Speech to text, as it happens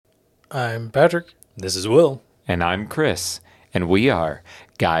I'm Patrick. This is Will. And I'm Chris. And we are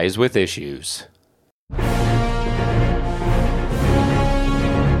Guys with Issues.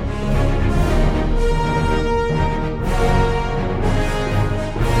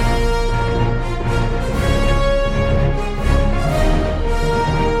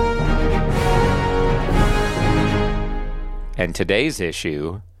 And today's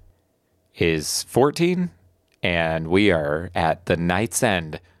issue is 14, and we are at the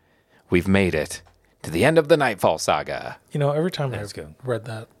Knightsend. We've made it to the end of the Knightfall Saga. You know, every time I've read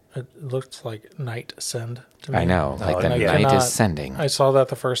that, it looks like Knightsend to me. I know, like the night is sending. I saw that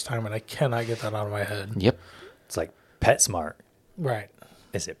the first time, and I cannot get that out of my head. Yep. It's like PetSmart. Right.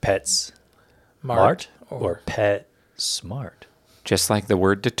 Is it Pets Mart or Pet Smart? Just like the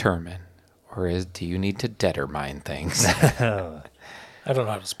word determine. Or do you need to determine things? I don't know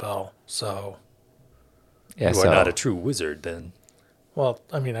how to spell, so... You are not a true wizard, then. Well,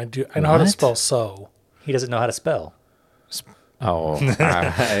 I mean, I do. I know how to spell so. He doesn't know how to spell.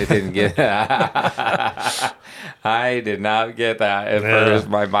 I didn't get that. I did not get that. At first,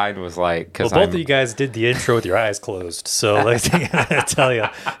 my mind was like... Well, both of you guys did the intro with your eyes closed, so let's tell you.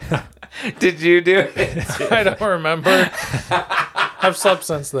 Did you do it? I don't remember. I've slept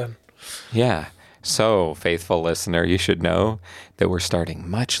since then. Yeah. So, faithful listener, you should know that we're starting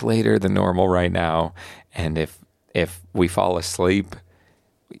much later than normal right now. And if we fall asleep,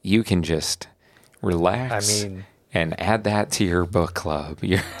 you can just relax and add that to your book club.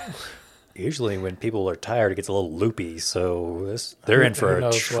 Usually when people are tired, it gets a little loopy. So they're in for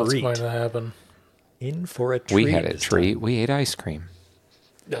a treat. What's going to happen? In for a treat. We had a treat. We ate ice cream.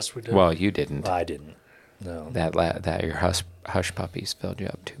 Yes, we did. Well, you didn't. I didn't. No. That your hush puppies filled you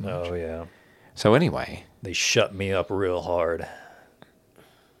up too much. Oh, yeah. So anyway. They shut me up real hard.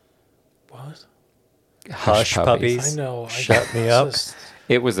 What? Hush puppies. I know. Shut me up.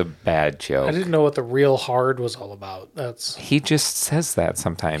 It was a bad joke. I didn't know what the real hard was all about. He just says that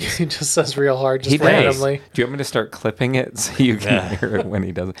sometimes. He just says real hard just randomly. Do you want me to start clipping it so you can hear it when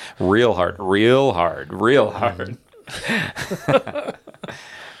he does it? Real hard, real hard, real hard.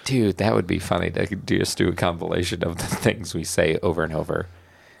 Dude, that would be funny to just do a compilation of the things we say over and over.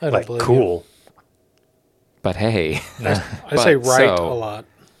 I don't believe cool. You. But hey. I say right a lot.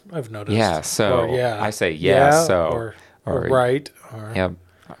 I've noticed. Yeah, so. Or yeah. I say yeah, so. Or right. Or, yeah,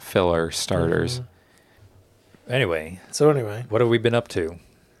 filler starters. Mm-hmm. Anyway. What have we been up to?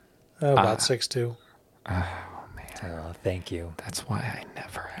 About 6'2". Oh, man. Oh, thank you. That's why I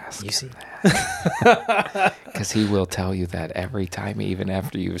never ask him that. Because he will tell you that every time, even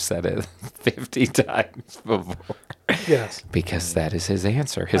after you've said it 50 times before. Yes. Because that is his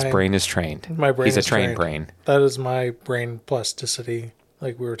answer. His brain is trained. My brain He's is a trained brain. That is my brain plasticity,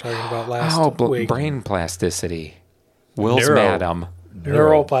 like we were talking about last week. Brain plasticity. Will's madam.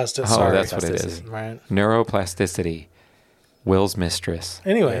 Neuroplasticity. Oh, that's what it is. Right. Neuroplasticity. Will's mistress.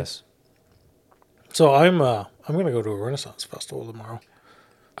 Anyway. Yes. So I'm going to go to a Renaissance festival tomorrow.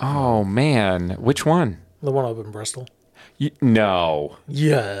 Oh, man. Which one? The one up in Bristol. No.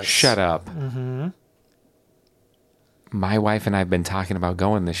 Yes. Shut up. Mm-hmm. My wife and I have been talking about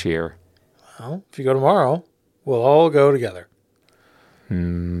going this year. Well, if you go tomorrow, we'll all go together.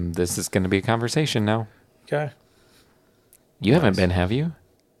 This is going to be a conversation now. Okay. You haven't been, have you?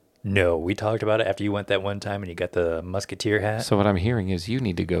 No, we talked about it after you went that one time and you got the musketeer hat. So what I'm hearing is you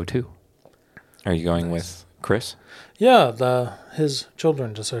need to go too. Are you going with Chris? Yeah, his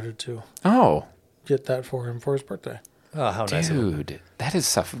children decided to get that for him for his birthday. Oh, how nice. Dude, that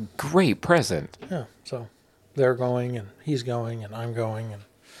is a great present. Yeah, so they're going and he's going and I'm going and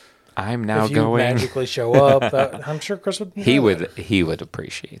I'm now if you going. magically show up, I'm sure Chris would. He would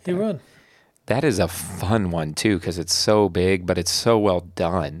appreciate that. He would. That is a fun one too because it's so big, but it's so well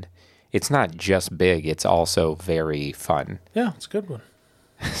done. It's not just big; it's also very fun. Yeah, it's a good one.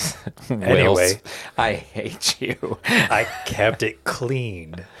 Anyway, I hate you. I kept it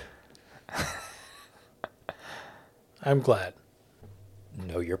clean. I'm glad.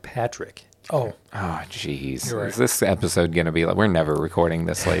 No, you're Patrick. Oh, jeez. Right. Is this episode going to be like, we're never recording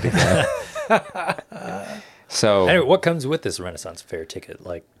this late again? So, anyway, what comes with this Renaissance Fair ticket?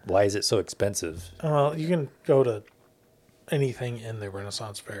 Like, why is it so expensive? Well, you can go to anything in the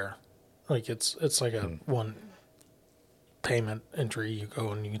Renaissance Fair. Like, it's like a one payment entry. You go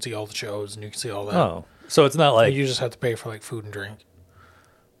and you can see all the shows and you can see all that. Oh, so it's not like... You just have to pay for, like, food and drink.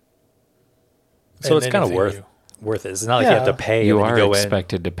 So it's kind of worth it. It's not like you have to pay. You are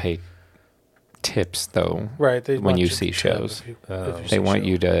expected to pay tips, though. Right. When you see shows. They want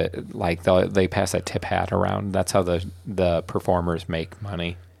you to, like, they pass a tip hat around. That's how the performers make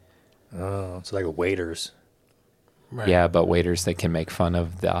money. Oh, so like waiters. Right. Yeah, but waiters that can make fun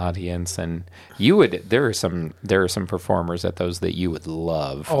of the audience, and there are some performers at those that you would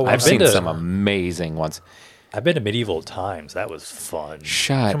love. Oh, I've seen been to- some amazing ones. I've been to Medieval Times. That was fun.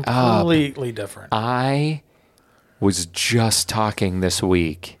 Shut up. Completely different. I was just talking this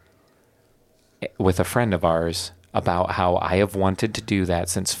week with a friend of ours about how I have wanted to do that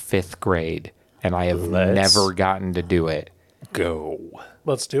since 5th grade, and I have never gotten to do it. Go.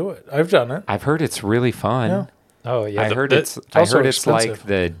 Let's do it. I've done it. I've heard it's really fun. Yeah. Oh yeah. I heard it's also like expensive.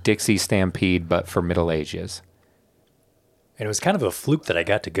 the Dixie Stampede, but for Middle Ages. And it was kind of a fluke that I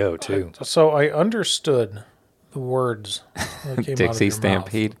got to go too. So I understood the words that came Dixie out of your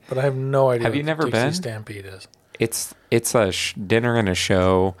Stampede? mouth, but I have no idea Have you what never Dixie been? Stampede is. It's a dinner and a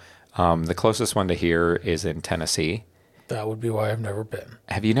show. The closest one to here is in Tennessee. That would be why I've never been.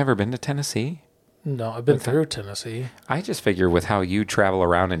 Have you never been to Tennessee? No, I've been through Tennessee. I just figure with how you travel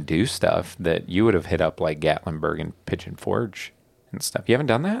around and do stuff that you would have hit up like Gatlinburg and Pigeon Forge and stuff. You haven't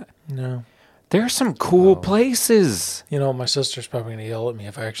done that? No. There are some cool places. You know, my sister's probably going to yell at me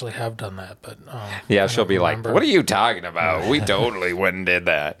if I actually have done that, but Yeah, I she'll don't be remember. like, "What are you talking about? We totally went and did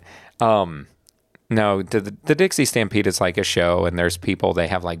that." No, the Dixie Stampede is like a show, and there's people, they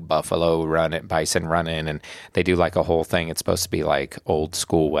have like buffalo run it, bison run in, and they do like a whole thing. It's supposed to be like old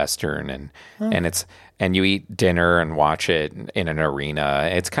school Western, and you eat dinner and watch it in an arena.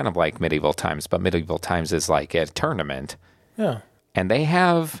 It's kind of like Medieval Times, but Medieval Times is like a tournament, Yeah. and they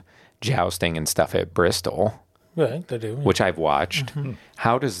have jousting and stuff at Bristol, Yeah, they do. which I've watched.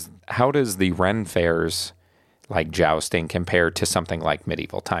 How does the Ren fairs like jousting compare to something like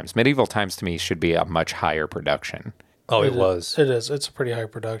Medieval Times? Medieval Times to me should be a much higher production. Oh, it is- was. It is. It's a pretty high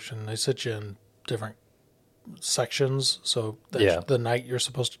production. They sit you in different sections, so that's Yeah. the night you're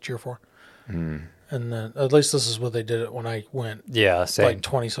supposed to cheer for. And then, at least this is what they did it when I went Yeah, same. like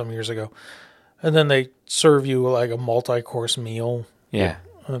 20 some years ago. And then they serve you like a multi-course meal Yeah.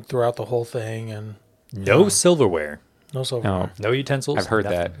 throughout the whole thing, and no silverware, no silver. No, no utensils. I've heard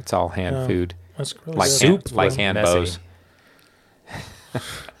nothing. that. It's all hand food. That's really Like good. Soup like was hand messy. bows.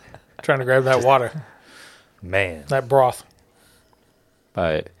 Trying to grab that water, Man, that broth.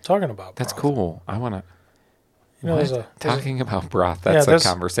 But Talking about that's broth. cool. I want to. You know, Talking about broth, that's a there's-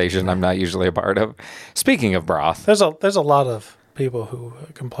 conversation I'm not usually a part of. Speaking of broth, there's a lot of people who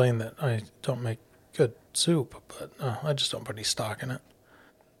complain that I don't make good soup, but I just don't put any stock in it.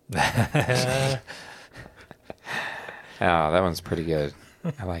 oh, that one's pretty good.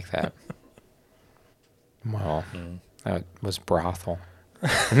 I like that. Well, that was brothel.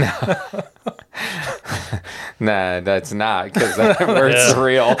 Nah, that's not, because that word's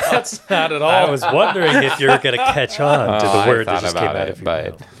real. That's not at all. I was wondering if you were going to catch on to I the word thought that just came about out it, of your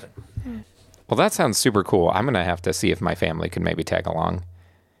but- mouth. Well, that sounds super cool. I'm going to have to see if my family can maybe tag along.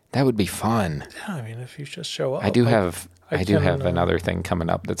 That would be fun. Yeah, I mean, if you just show up, I do have can, another thing coming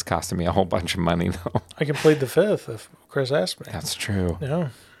up that's costing me a whole bunch of money, though. I can plead the fifth if Chris asks me. That's true. Yeah,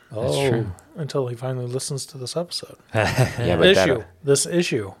 That's Oh. true. until he finally listens to this episode. Yeah, but This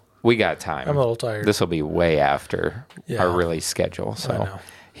issue. we got time. I'm a little tired. This will be way after Yeah. our release schedule, I so know.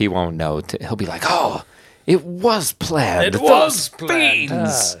 he won't know. He'll be like, "Oh, it was planned. It Those was planned."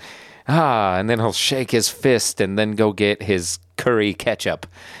 beans." And then he'll shake his fist and then go get his curry ketchup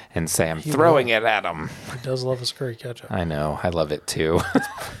and say, "I'm throwing it at him." He does love his curry ketchup. I know. I love it too.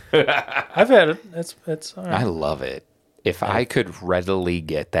 I've had it. It's all right. I love it. If I could readily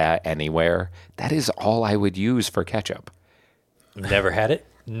get that anywhere, that is all I would use for ketchup. Never had it.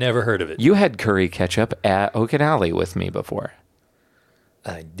 Never heard of it. You had curry ketchup at Okinawa with me before.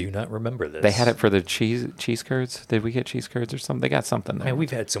 I do not remember this. They had it for the cheese curds. Did we get cheese curds or something? They got something there. Man,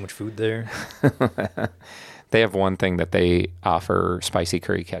 we've had so much food there. They have one thing that they offer spicy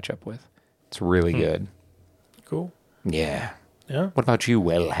curry ketchup with. It's really good. Cool. Yeah. Yeah. What about you,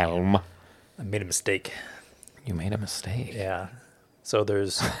 Wilhelm? I made a mistake. You made a mistake. Yeah. So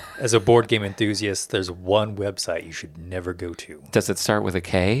there's, as a board game enthusiast, there's one website you should never go to. Does it start with a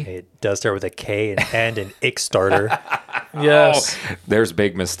K? It does start with a K and an Kickstarter. Yes. Oh, there's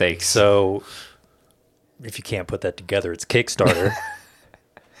big mistakes. So if you can't put that together, it's Kickstarter.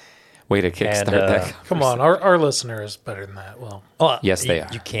 Way to kickstart And, that. Come on, our listener is better than that. Well, Oh, Yes, they you,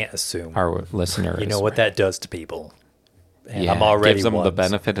 are. You can't assume. Our listener You is, know what that does to people. And yeah, I'm already gives them the once.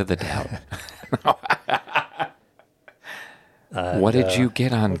 benefit of the doubt. What did you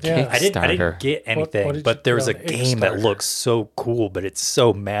get on yeah. Kickstarter? I didn't get anything, what did you but there's a get on game that Kickstarter? looks so cool, but it's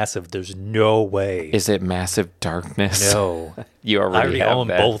so massive. There's no way. Is it Massive Darkness? No. You I already, already have own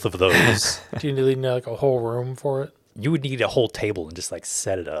that. both of those. do you need like a whole room for it? You would need a whole table and just like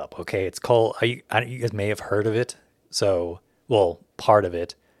set it up. Okay, it's called. You guys may have heard of it. So, well, part of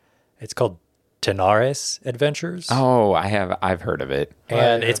it. It's called Tenaris Adventures. Oh, I've heard of it.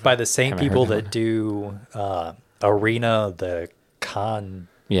 And it's by the same Haven't people heard of that do Arena, the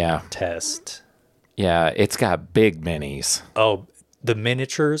contest. Yeah, it's got big minis. Oh, the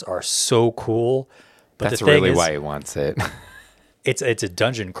miniatures are so cool. But That's the thing really is, why he wants it. it's a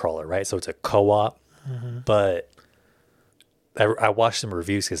dungeon crawler, right? So it's a co-op. But I watched some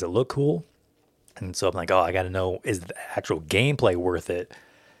reviews because it looked cool. And so I'm like, oh, I got to know, is the actual gameplay worth it?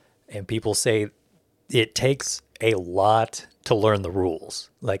 And people say it takes a lot to learn the rules.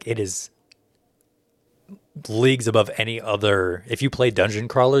 Like, it is leagues above any other. If you play dungeon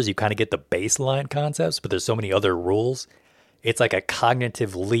crawlers, you kind of get the baseline concepts, but there's so many other rules. It's like a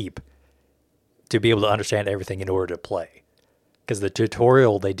cognitive leap to be able to understand everything in order to play. Because the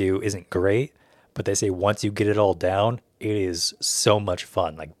tutorial they do isn't great, but they say once you get it all down, it is so much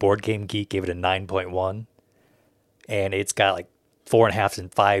fun. Like, Board Game Geek gave it a 9.1, and it's got like 4.5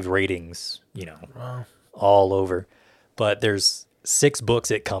 and 5 ratings, Wow. all over. But there's 6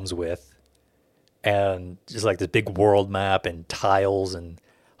 books it comes with, and just like this big world map and tiles and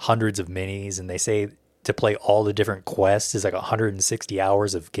hundreds of minis. And they say to play all the different quests is like 160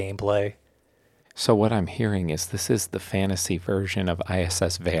 hours of gameplay. So what I'm hearing is this is the fantasy version of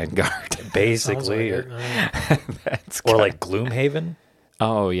ISS Vanguard. Basically. Sounds like it. That's Or like Gloomhaven.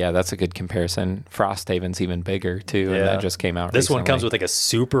 Oh, yeah, that's a good comparison. Frosthaven's even bigger, too, and that just came out This one recently. comes with like a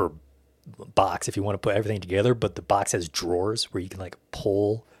super box if you want to put everything together, but the box has drawers where you can like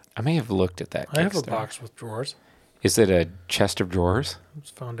pull. I may have looked at that I have a Kickstarter. box with drawers. Is it a chest of drawers?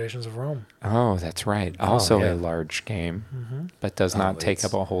 It's Foundations of Rome. Oh, that's right. Also yeah. a large game, but does not take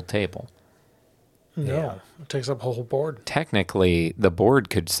up a whole table. No, Yeah. it takes up a whole board. Technically, the board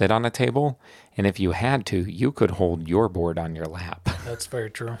could sit on a table, and if you had to, you could hold your board on your lap. That's very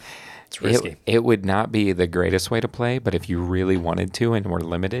true. It's risky. It would not be the greatest way to play, but if you really wanted to and were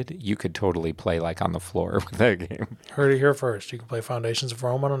limited, you could totally play like on the floor with that game. Heard it here first. You can play Foundations of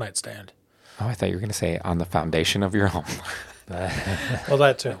Rome on a nightstand. Oh, I thought you were going to say on the foundation of your home. Well,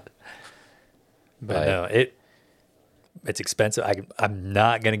 that too. But no, it's expensive. I'm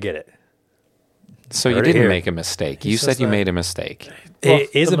not going to get it. So you Heard it didn't here. make a mistake. He You says said you that- made a mistake. Well, It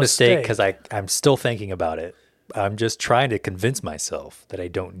is the a mistake mistake- because I'm still thinking about it. I'm just trying to convince myself that I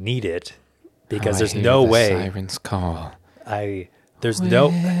don't need it because Oh, I there's hear no the way Sirens call. there's no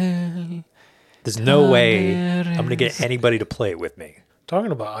way I'm going to get anybody to play it with me.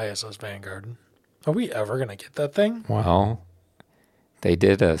 Talking about ISS Vanguard, are we ever going to get that thing? Well, they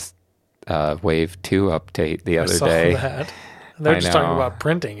did a Wave 2 update the I other saw day. that. They're I just talking know. about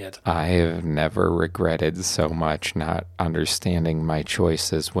printing it. I have never regretted so much not understanding my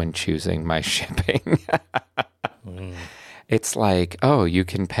choices when choosing my shipping. It's like, oh, you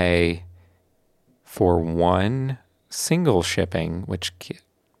can pay for one single shipping, which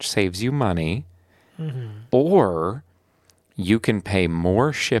saves you money, or you can pay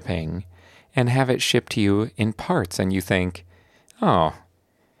more shipping and have it shipped to you in parts. And you think, oh,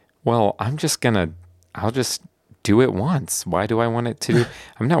 well, I'll just do it once. Why do I want it to?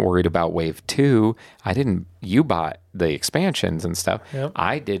 I'm not worried about Wave 2. You bought the expansions and stuff. Yep.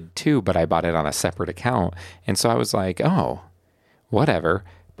 I did too, but I bought it on a separate account. And so I was like, oh, whatever.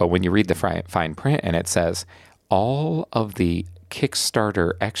 But when you read the fine print and it says all of the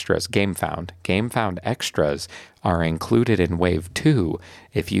Kickstarter extras, GameFound extras are included in Wave 2.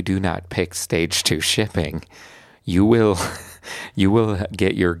 If you do not pick Stage 2 shipping, you will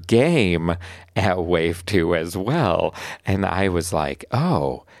get your game at Wave 2 as well. And I was like,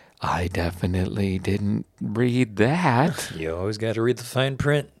 oh, I definitely didn't read that. You always got to read the fine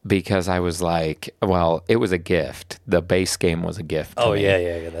print. Because I was like, well, it was a gift. The base game was a gift to Oh, me.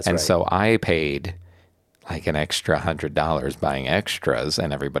 yeah, that's and right. so I paid like an extra $100 buying extras,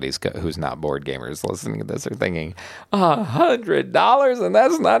 and everybody's who's not board gamers listening to this are thinking, $100, and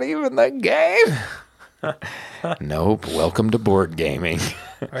that's not even the game. Nope. Welcome to board gaming.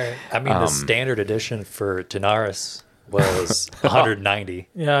 Right. I mean, the standard edition for Tenaris was 190.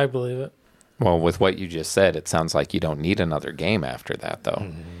 Yeah, I believe it. Well, with what you just said, it sounds like you don't need another game after that,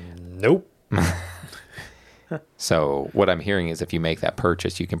 though. Nope. So what I'm hearing is if you make that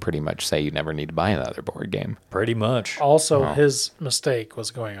purchase, you can pretty much say you never need to buy another board game. Pretty much. Also, his mistake was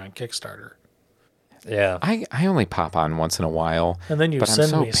going on Kickstarter. Yeah. I only pop on once in a while. And then you but I'm send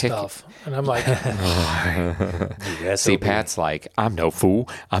so me picky. stuff. And I'm like, Yes, See, Pat's like, I'm no fool.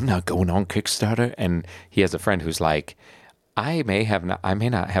 I'm not going on Kickstarter. And he has a friend who's like, I may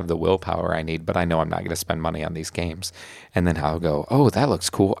not have the willpower I need, but I know I'm not going to spend money on these games. And then I'll go, oh, that looks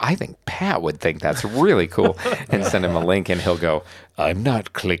cool. I think Pat would think that's really cool. And send him a link, and he'll go, I'm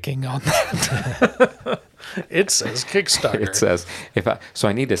not clicking on that. It says Kickstarter. It says so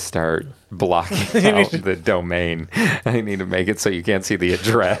I need to start blocking out the domain. I need to make it so you can't see the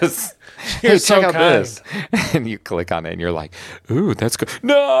address. You're Hey, so check out kind. this. And you click on it and you're like, ooh, that's good.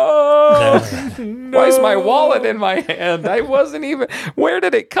 No! Why is my wallet in my hand? I wasn't even, where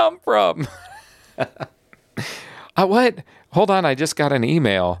did it come from? What? Hold on, I just got an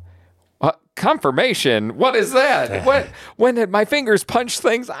email. Confirmation? What is that? What? When did my fingers punch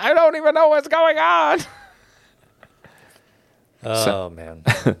things? I don't even know what's going on. Oh, man.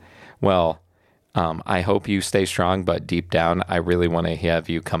 Well, I hope you stay strong, but deep down, I really want to have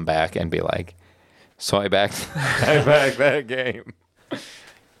you come back and be like, so I backed that game.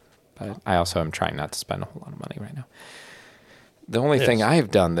 But I also am trying not to spend a whole lot of money right now. The only thing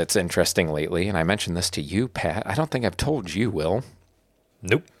I've done that's interesting lately, and I mentioned this to you, Pat, I don't think I've told you, Will.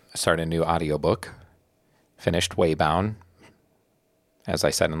 Nope. I started a new audiobook, finished Waybound, as I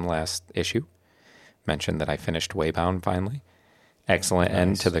said in the last issue. Mentioned that I finished Waybound finally. Excellent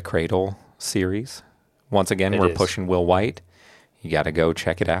end to the Cradle series. Once again, we're pushing Will White. You got to go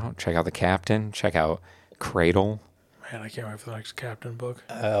check it out. Check out the Captain. Check out Cradle. Man, I can't wait for the next Captain book.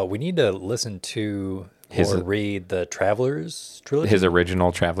 We need to listen to His- or read the Travelers trilogy. His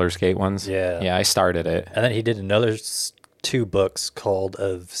original Traveler's Gate ones. Yeah. Yeah, I started it. And then he did another two books called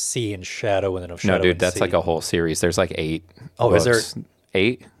Of Sea and Shadow and then Of Shadow No, dude, and that's Sea. like a whole series. There's like 8 Oh, is books. there?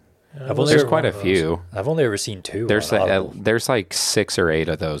 8? I've only There's ever- quite a one of those. few. I've only ever seen two. There's on Audible. there's like 6 or 8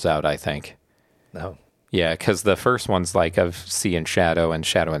 of those out, I think. No. Yeah, because the first one's like Of Sea and Shadow and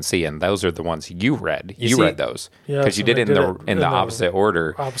Sea, and those are the ones you read. You see- read those Yeah, because you so did they it did in it the in the opposite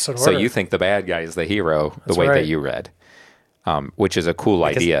order. opposite So order. you think the bad guy is the hero the That's way that right. you read, which is a cool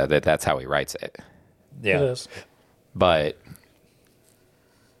idea that's how he writes it. Yeah. It is. But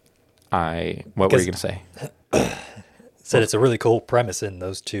what were you going to say? Said it's a really cool premise in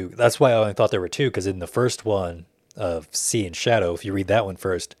those two. That's why I only thought there were two, because in the first one of Sea and Shadow, if you read that one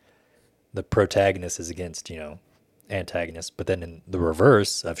first, the protagonist is against, antagonist. But then in the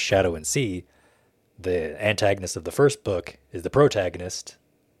reverse of Shadow and Sea, the antagonist of the first book is the protagonist.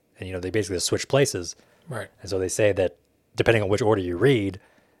 And, they basically switch places. Right. And so they say that depending on which order you read,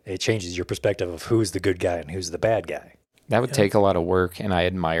 it changes your perspective of who's the good guy and who's the bad guy. That would take a lot of work, and I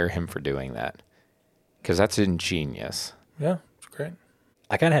admire him for doing that because that's ingenious. Yeah, it's great.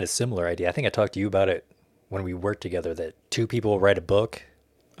 I kind of had a similar idea. I think I talked to you about it when we worked together, that two people write a book,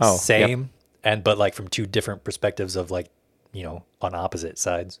 same, but like from two different perspectives of like, on opposite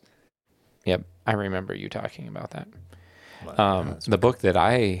sides. Yep, I remember you talking about that. The book that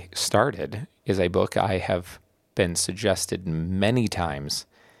I started is a book I have been suggested many times,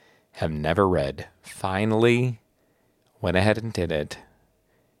 have never read. Finally went ahead and did it.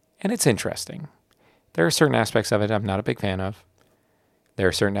 And it's interesting. There are certain aspects of it I'm not a big fan of. There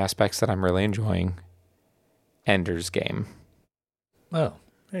are certain aspects that I'm really enjoying. Ender's Game. Oh,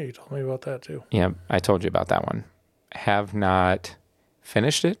 Hey, you told me about that too. Yeah, I told you about that one. Have not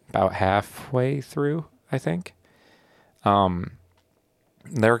finished it, about halfway through, I think.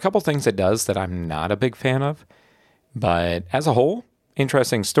 There are a couple things it does that I'm not a big fan of, but as a whole,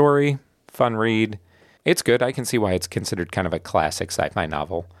 interesting story, fun read. It's good. I can see why it's considered kind of a classic sci-fi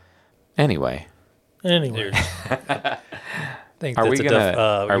novel. Anyway, Anyway, I think are that's we a gonna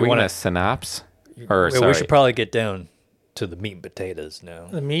tough, are you we wanna- gonna synopsis? Or we sorry, should probably get down to the meat and potatoes now.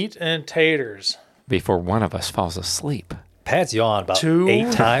 the meat and taters. before one of us falls asleep. Pat's yawned about Too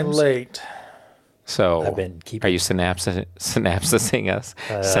 8 times. late. So, I've been keeping- are you synapsising us?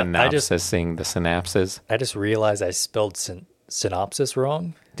 Synopsising the synapses? I just realized I spelled synopsis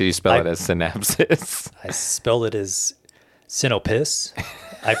wrong. Did you spell it as synapses? I spelled it as synopsis.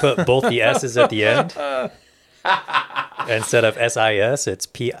 I put both the S's at the end. Instead of SIS, it's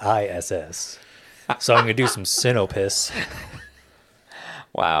PISS. So I'm going to do some synopsis.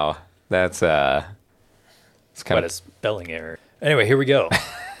 Wow, that's it's kind Quite a spelling error. Anyway, here we go.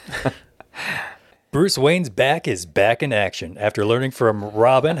 Bruce Wayne's back is back in action. After learning from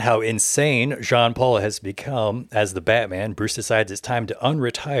Robin how insane Jean-Paul has become as the Batman, Bruce decides it's time to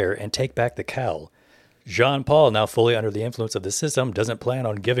unretire and take back the cowl. Jean-Paul, now fully under the influence of the system, doesn't plan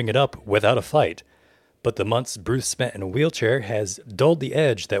on giving it up without a fight. But the months Bruce spent in a wheelchair has dulled the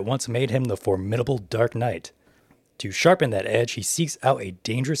edge that once made him the formidable Dark Knight. To sharpen that edge, he seeks out a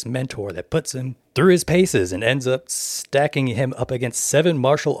dangerous mentor that puts him through his paces and ends up stacking him up against 7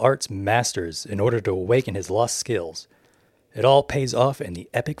 martial arts masters in order to awaken his lost skills. It all pays off in the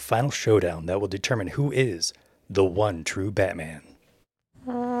epic final showdown that will determine who is the one true Batman.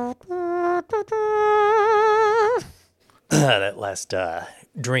 That last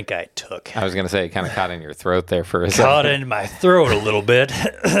drink I took I was gonna say it kind of caught in your throat there for a caught second. in my throat a little bit.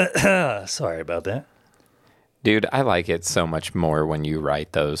 Sorry about that. Dude, I like it so much more when you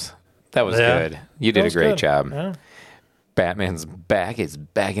write those. That was good. You did a great job. Yeah. Batman's back is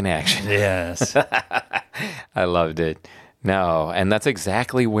back in action. Yes. I loved it. No, and that's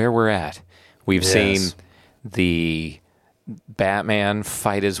exactly where we're at. We've seen the Batman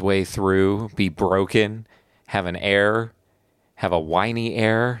fight his way through, be broken, have an heir, have a whiny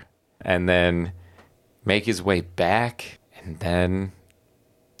heir, and then make his way back, and then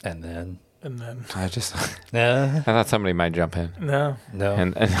I just I thought somebody might jump in. No.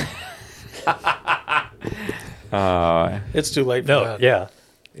 And It's too late for that. Yeah.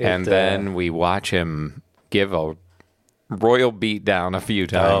 and then we watch him give a royal beat down a few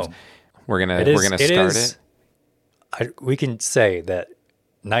times. We're gonna start it. We can say that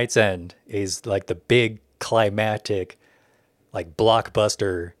Knight's End is like the big climactic, like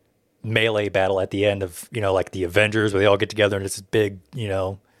blockbuster melee battle at the end of, like the Avengers, where they all get together and it's this big,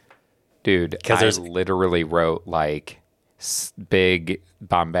 Dude, I literally wrote like big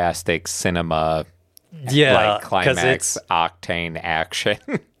bombastic cinema, like climax octane action.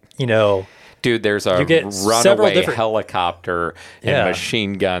 Dude, there's a runaway helicopter and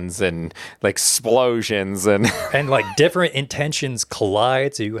machine guns and like explosions and like different intentions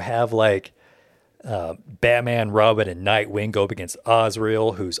collide. So you have like Batman, Robin, and Nightwing go up against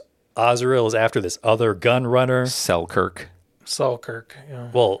Azrael, Azrael is after this other gun runner. Selkirk.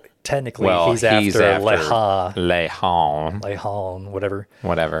 Yeah. Well, technically, he's after Lehan,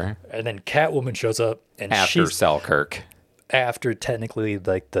 whatever. And then Catwoman shows up, and after Selkirk. After technically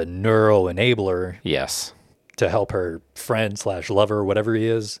like the neural enabler. Yes. To help her friend / lover, whatever he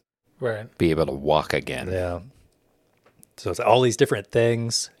is. Right. Be able to walk again. Yeah. So it's all these different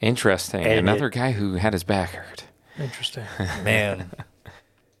things. Interesting. And another guy who had his back hurt. Interesting. Man.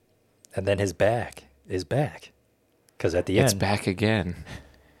 And then his back is back. Because at the end. It's back again.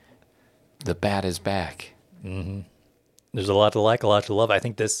 The bat is back. Mm-hmm. There's a lot to like, a lot to love. I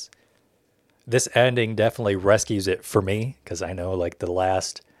think this ending definitely rescues it for me. Because I know like the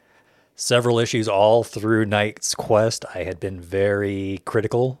last several issues all through Knight's Quest, I had been very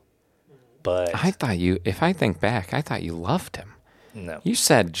critical. But if I think back, I thought you loved him. No. You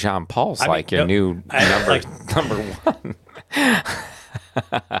said John Paul's your new number one.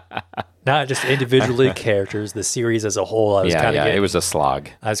 Not just individually characters, the series as a whole. It was a slog.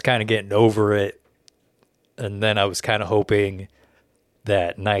 I was kind of getting over it. And then I was kind of hoping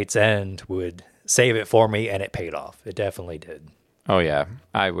that Knight's End would save it for me, and it paid off. It definitely did. Oh, yeah.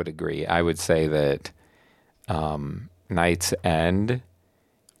 I would agree. I would say that Knight's End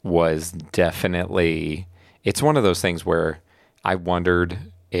was definitely... It's one of those things where I wondered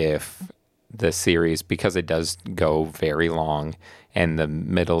if the series, because it does go very long and the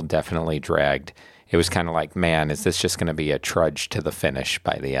middle definitely dragged, it was kind of like, man, is this just going to be a trudge to the finish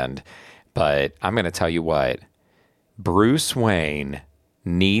by the end? But I'm going to tell you what, Bruce Wayne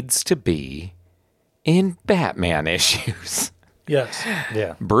needs to be in Batman issues. Yes.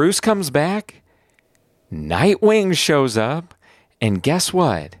 Yeah. Bruce comes back, Nightwing shows up, and guess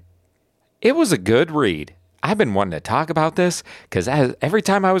what? It was a good read. I've been wanting to talk about this because every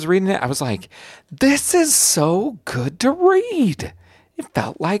time I was reading it, I was like, this is so good to read. It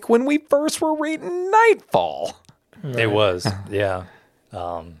felt like when we first were reading Knightfall. It was, yeah.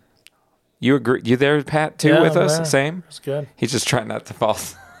 You agree? You there, Pat, too, with us? Man. Same? It's good. He's just trying not to fall.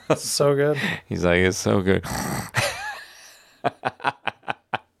 It's so good. He's like, it's so good.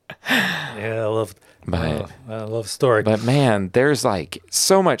 Yeah, I love story. But man, there's like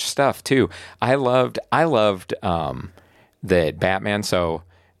so much stuff too. I loved that Batman. So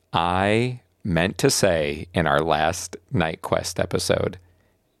I meant to say in our last Night Quest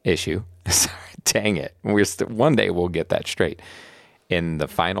issue, sorry, dang it. One day we'll get that straight. In the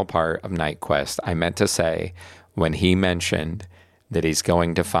final part of Night Quest, I meant to say when he mentioned that he's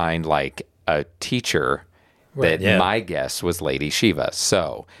going to find like a teacher. Right, my guess was Lady Shiva.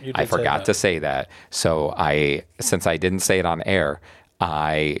 So I forgot to say that. So since I didn't say it on air,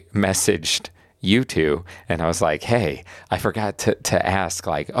 I messaged you two and I was like, hey, I forgot to ask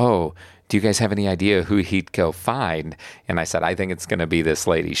like, oh, do you guys have any idea who he'd go find? And I said, I think it's going to be this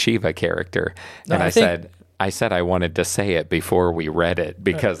Lady Shiva character. No, and I said I wanted to say it before we read it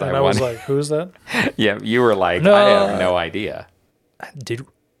because I was like, who's that? Yeah, you were like, no, I have no idea.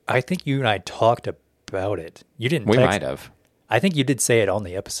 I think you and I talked about it. You didn't. We might have. I think you did say it on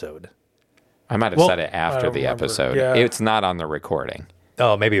the episode. I might have said it after the episode. Yeah. It's not on the recording.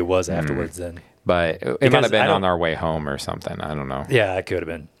 Oh, maybe it was afterwards then. But it might have been on our way home or something. I don't know. Yeah, it could have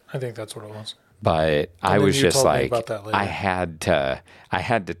been. I think that's what it was. But I then was you just told me like, about that later. I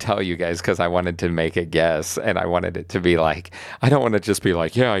had to tell you guys because I wanted to make a guess, and I wanted it to be like, I don't want to just be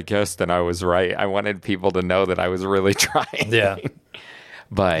like, yeah, I guessed and I was right. I wanted people to know that I was really trying. Yeah.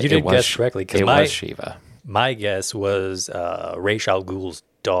 But You did guess correctly, 'cause it my- was Shiva, My guess was Ra's al Ghul's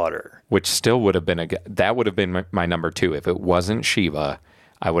daughter. which still would have been that would have been my number 2 if it wasn't Shiva.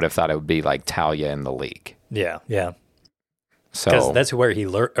 I would have thought it would be like Talia in the League. Yeah, yeah. So Because that's where he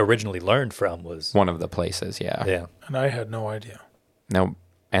originally learned from was. one of the places, yeah. Yeah. And I had no idea. No,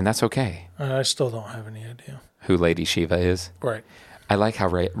 and that's okay. And I still don't have any idea. Who Lady Shiva is. Right. I like how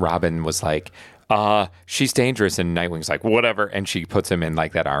Robin was like, she's dangerous, and Nightwing's like, whatever, and she puts him in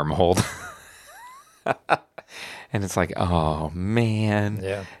like that arm hold. And it's like, oh man,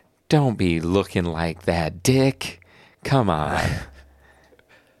 Yeah. don't be looking like that, Dick. Come on.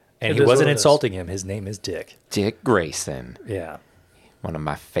 And It he is wasn't what it is. insulting him. His name is Dick. Dick Grayson, Yeah. one of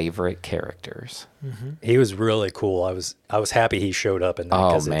my favorite characters. He was really cool. I was happy he showed up in that Oh,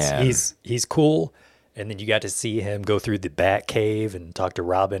 because man. he's cool. And then you got to see him go through the Bat Cave and talk to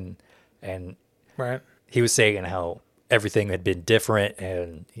Robin, and Right. he was saying how everything had been different,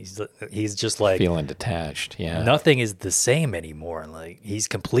 and he's just like Feeling detached, yeah. nothing is the same anymore. Like he's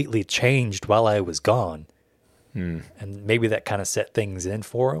completely changed while I was gone, and maybe that kind of set things in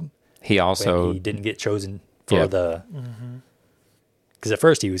for him. He When also, he didn't get chosen for Yep. the because at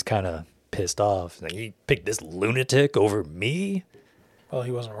first he was kind of pissed off. Like, he picked this lunatic over me. Well,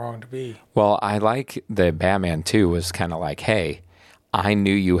 he wasn't wrong to be. well, I like the Batman too was kind of like, hey, I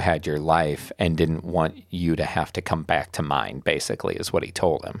knew you had your life and didn't want you to have to come back to mine, basically, is what he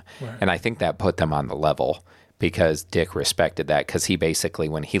told him. Right. And I think that put them on the level because Dick respected that because he basically,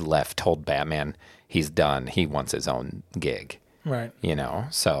 when he left, told Batman he's done. He wants his own gig, Right. you know?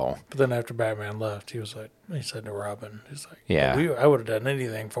 So, But then after Batman left, he said to Robin, he's like, Yeah. I would have done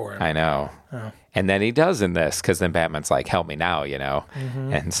anything for him. I know. Oh. And then he does in this because then Batman's like, help me now, you know?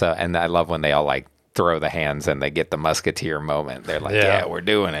 And so, and I love when they all like throw the hands and they get the musketeer moment. They're like, Yeah. yeah, we're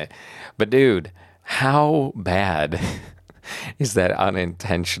doing it. But dude, how bad is that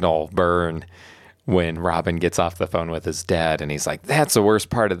unintentional burn when Robin gets off the phone with his dad and he's like, that's the worst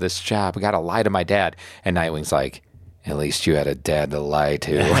part of this job. I got to lie to my dad. And Nightwing's like, at least you had a dad to lie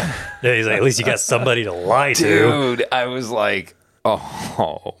to. Yeah, he's like, at least you got somebody to lie to. Dude, I was like,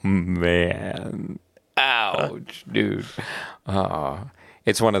 oh, man. Ouch, dude. Oh.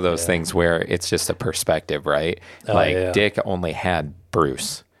 It's one of those things where it's just a perspective, right? Oh, like, yeah. Dick only had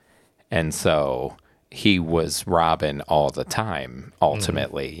Bruce. And so he was Robin all the time,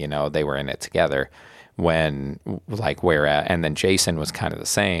 ultimately. You know, they were in it together. And then Jason was kind of the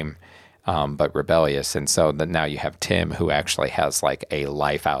same. But rebellious. And so now you have Tim, who actually has like a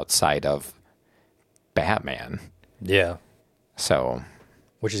life outside of Batman. Yeah. So,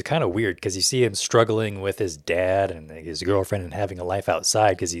 Which is kind of weird because you see him struggling with his dad and his girlfriend and having a life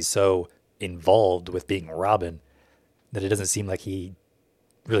outside because he's so involved with being Robin that it doesn't seem like he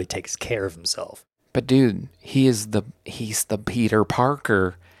really takes care of himself. but dude, he's the Peter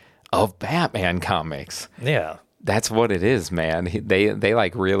Parker of Batman comics. Yeah. That's what it is, man. They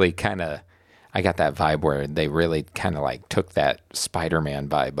like really kind of, I got that vibe where they really kind of like took that Spider-Man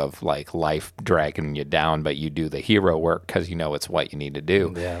vibe of like life dragging you down, but you do the hero work because you know it's what you need to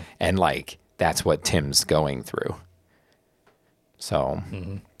do. Yeah. And like, that's what Tim's going through. So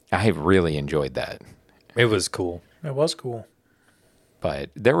I really enjoyed that. It was cool. It was cool.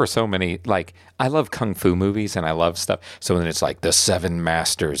 But there were so many, like, I love kung fu movies and I love stuff. So then it's like the seven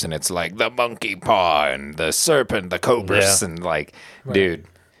masters and it's like the monkey paw and the serpent, the cobras, Yeah. and like, dude,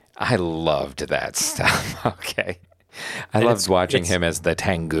 I loved that stuff. Okay. I loved watching him as the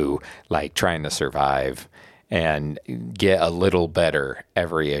Tengu, like trying to survive and get a little better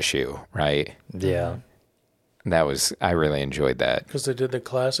every issue, right? Yeah. I really enjoyed that. Because they did the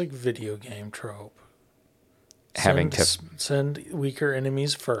classic video game trope. Send weaker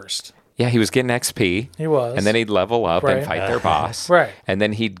enemies first. Yeah, he was getting XP. He was. And then he'd level up and Right. fight their boss. Right. And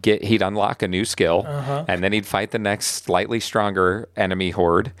then he'd unlock a new skill. And then he'd fight the next slightly stronger enemy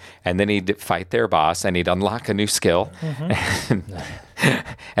horde. And then he'd fight their boss and he'd unlock a new skill.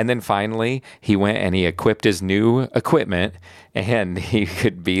 And then finally he went and he equipped his new equipment and he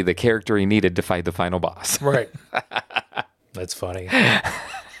could be the character he needed to fight the final boss. Right. That's funny.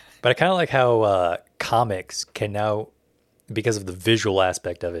 But I kind of like how comics can now, because of the visual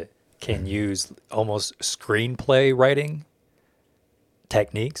aspect of it, can use almost screenplay writing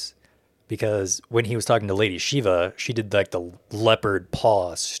techniques. Because when he was talking to Lady Shiva, she did like the leopard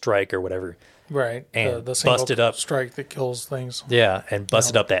paw strike or whatever. Right. And the single busted up. strike that kills things. Yeah, and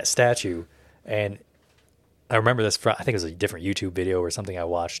busted up that statue. And I remember this from, I think it was a different YouTube video or something I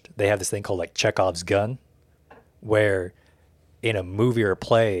watched. They have this thing called like Chekhov's gun, where in a movie or a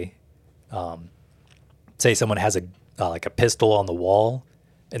play, say someone has a like a pistol on the wall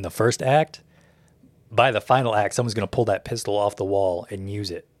in the first act, by the final act, someone's going to pull that pistol off the wall and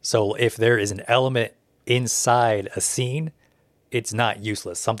use it. So if there is an element inside a scene, it's not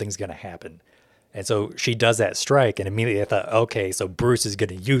useless. Something's going to happen. And so she does that strike, and immediately I thought, okay, so Bruce is going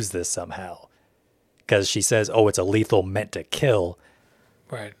to use this somehow. Because she says, oh, it's a lethal meant to kill.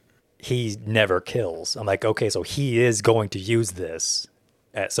 Right. He never kills. I'm like, okay, so he is going to use this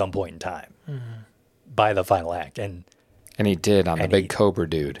at some point in time by the final act. And he did on the big Cobra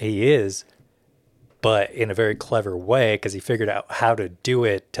dude. He is, but in a very clever way, because he figured out how to do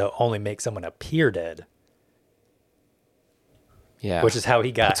it to only make someone appear dead. Yeah. Which is how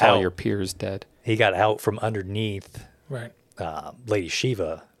he got Puts out. all your peers dead. He got out from underneath Right. Lady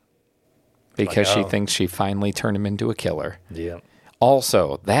Shiva. Because she thinks she finally turned him into a killer. Yeah.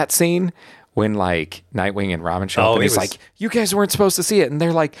 Also, that scene when like Nightwing and Robin show up and he's like, you guys weren't supposed to see it. And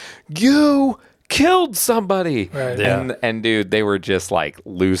they're like, you killed somebody. Right. Yeah. And dude, they were just like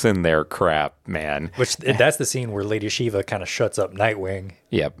losing their crap, man. Which that's the scene where Lady Shiva kind of shuts up Nightwing.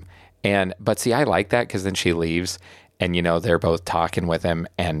 Yep. But see, I like that because then she leaves and, you know, they're both talking with him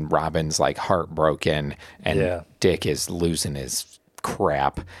and Robin's like heartbroken and Dick is losing his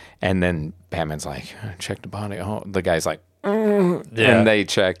crap. And then Batman's like, check the body. Oh, the guy's like, and they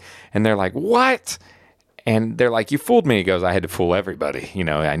check and they're like, what? And they're like, you fooled me. He goes, I had to fool everybody. You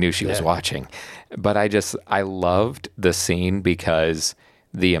know, I knew she was watching. But I loved the scene because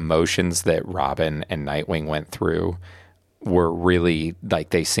the emotions that Robin and Nightwing went through were really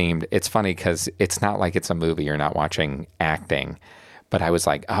like it's funny because it's not like it's a movie. You're not watching acting. But I was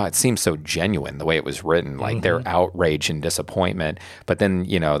like, oh, it seems so genuine the way it was written. Like their outrage and disappointment. But then,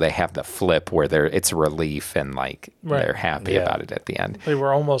 you know, they have the flip where it's relief and like they're happy about it at the end. They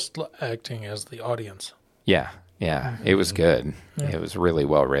were almost acting as the audience. Yeah. It was good. Yeah. It was really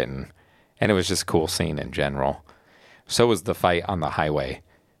well written. And it was just a cool scene in general. So was the fight on the highway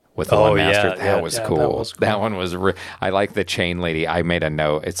with the one master. That was cool. That one was I like the chain lady. I made a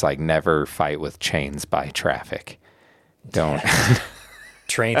note. It's like never fight with chains by traffic. Don't.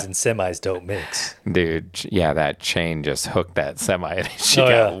 Trains and semis don't mix. Dude, that chain just hooked that semi and she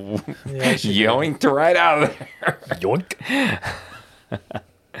got yoinked right out of there. Yoink.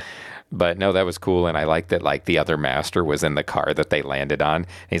 But no, that was cool. And I liked that like the other master was in the car that they landed on. And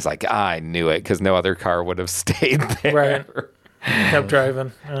he's like, I knew it because no other car would have stayed there. Right. Kept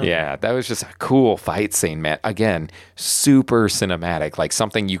driving. Yeah, that was just a cool fight scene, man. Again, super cinematic, like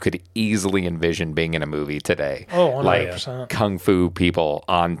something you could easily envision being in a movie today. Oh, 100%. Like kung fu people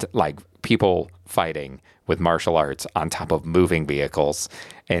like people fighting with martial arts on top of moving vehicles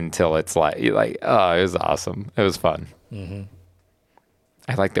until it's like, oh, it was awesome. It was fun. Mm-hmm.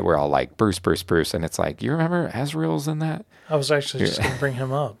 I like that we're all like, Bruce, and it's like, you remember Azrael's in that? I was actually just going to bring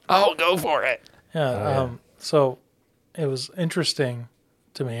him up. Oh, go for it. Yeah. So it was interesting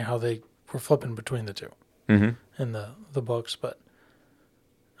to me how they were flipping between the two in the books. But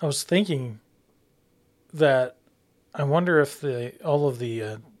I was thinking that I wonder if all of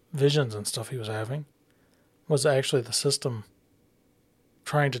the visions and stuff he was having was actually the system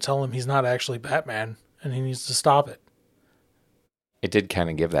trying to tell him he's not actually Batman and he needs to stop it. It did kind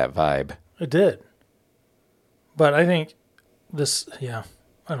of give that vibe. It did. But I think this, I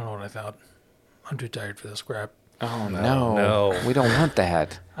don't know what I thought. I'm too tired for this crap. Oh, no. We don't want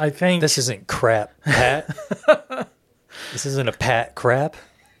that. I think this isn't crap, Pat. This isn't a Pat crap.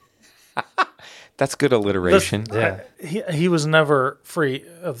 That's good alliteration. He was never free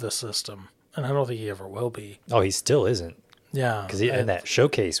of the system, and I don't think he ever will be. Oh, he still isn't. Yeah. Because in that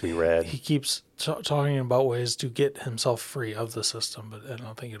showcase we read, he keeps talking about ways to get himself free of the system, but I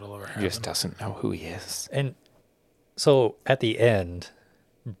don't think it'll ever happen. He just doesn't know who he is. And so at the end,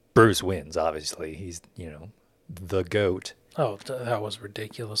 Bruce wins, obviously. He's, the GOAT. Oh, that was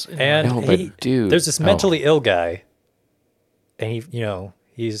ridiculous. And dude, there's this mentally ill guy, and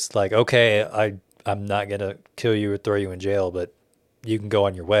he's like, okay, I'm not going to kill you or throw you in jail, but you can go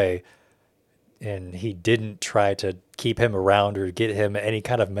on your way. And he didn't try to keep him around or get him any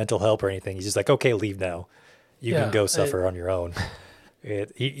kind of mental help or anything. He's just like, okay, leave now. You can go suffer on your own.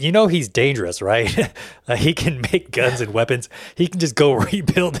 He's dangerous, right? He can make guns and weapons. He can just go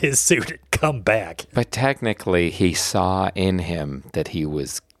rebuild his suit and come back. But technically, he saw in him that he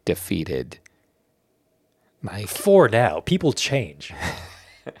was defeated. For now, people change.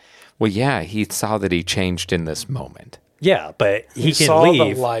 Well, yeah, he saw that he changed in this moment. Yeah, but he can saw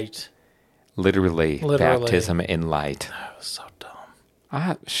leave. The light. Literally, baptism in light. That was so dumb.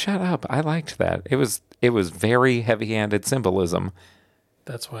 Shut up. I liked that. It was very heavy-handed symbolism.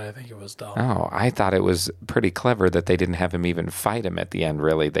 That's why I think it was dumb. Oh, I thought it was pretty clever that they didn't have him even fight him at the end,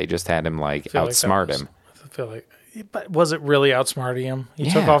 really. They just had him, outsmart him. I feel like, but was it really outsmarting him? He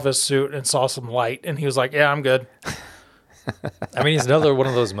took off his suit and saw some light, and he was like, yeah, I'm good. I mean, it's another one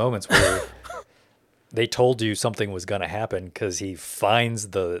of those moments where they told you something was going to happen because he finds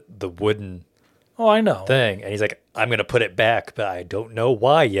the wooden I know. thing, and he's like, I'm going to put it back, but I don't know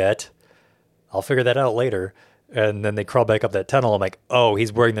why yet. I'll figure that out later. And then they crawl back up that tunnel. I'm like, oh,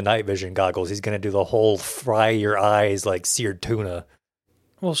 he's wearing the night vision goggles. He's going to do the whole fry your eyes like seared tuna.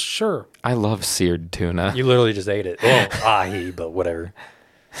 Well, sure. I love seared tuna. You literally just ate it. Well, ahi, but whatever.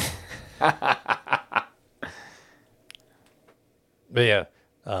 But yeah.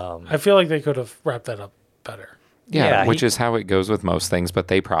 I feel like they could have wrapped that up better. Yeah, which is how it goes with most things, but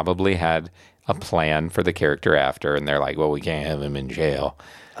they probably had a plan for the character after, and they're like, well, we can't have him in jail.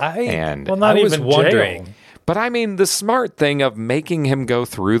 I was wondering. Jail. But I mean, the smart thing of making him go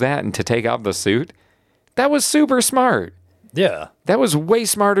through that and to take off the suit, that was super smart. Yeah. That was way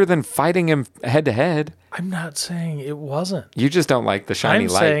smarter than fighting him head to head. I'm not saying it wasn't. You just don't like the shiny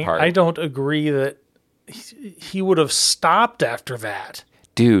light part. I don't agree that he would have stopped after that.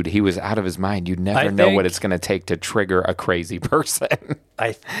 Dude, he was out of his mind. You never know what it's going to take to trigger a crazy person.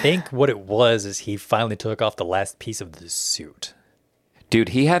 I think what it was is he finally took off the last piece of the suit. Dude,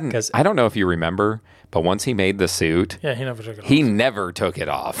 he hadn't. I don't know if you remember, but once he made the suit, he never took it off. He never took it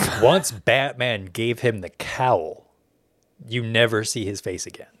off. Once Batman gave him the cowl, you never see his face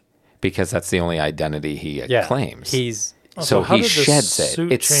again. Because that's the only identity he claims. So he sheds it.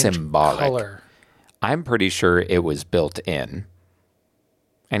 Suit It's symbolic. Color? I'm pretty sure it was built in.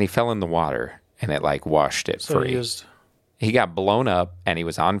 And he fell in the water and it washed it free. He got blown up and he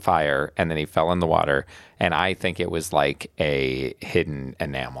was on fire and then he fell in the water. And I think it was like a hidden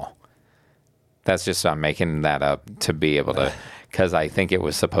enamel. That's just, I'm making that up to be able to, because I think it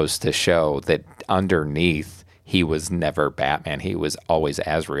was supposed to show that underneath he was never Batman. He was always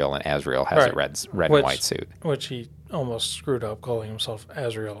Azrael, and Azrael has a red and white suit. Which he almost screwed up calling himself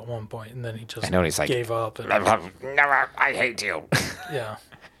Azrael at one point, and then he just gave up. And, never, I hate you. Yeah.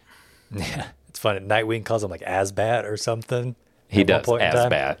 Yeah. It's funny. Nightwing calls him like Asbat or something. He does,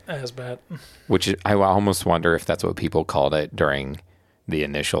 Asbat. Asbat. Which I almost wonder if that's what people called it during the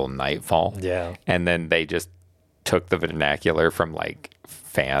initial Knightfall. Yeah. And then they just took the vernacular from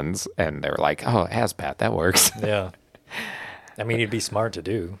fans and they were like, oh, Asbat, that works. Yeah. I mean, it'd be smart to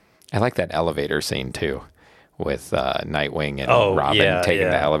do. I like that elevator scene too with Nightwing and Robin taking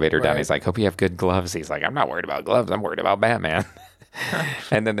the elevator down. He's like, hope you have good gloves. He's like, I'm not worried about gloves. I'm worried about Batman.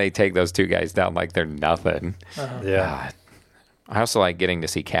 And then they take those two guys down like they're nothing. Yeah. I also like getting to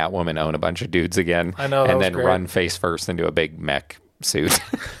see Catwoman own a bunch of dudes again. I know, and then run face first into a big mech suit.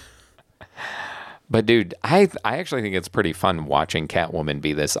 But dude, I actually think it's pretty fun watching Catwoman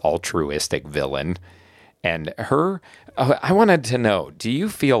be this altruistic villain. And her, I wanted to know, do you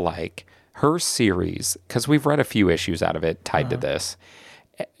feel like her series, because we've read a few issues out of it tied to this,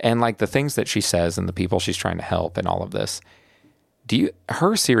 and the things that she says and the people she's trying to help and all of this,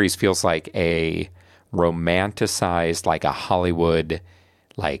 her series feels like a romanticized, a Hollywood,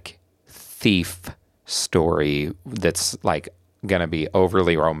 thief story that's gonna be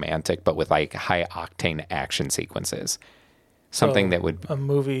overly romantic, but with high octane action sequences. Something that would a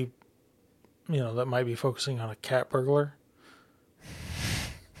movie, that might be focusing on a cat burglar.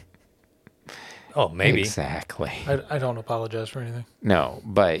 Oh, maybe. Exactly. I don't apologize for anything. No,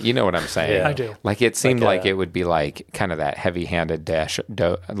 but you know what I'm saying. Yeah. I do. It seemed like it would be kind of that heavy-handed dash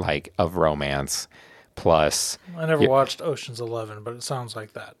of romance. Plus, I never watched Ocean's 11, but it sounds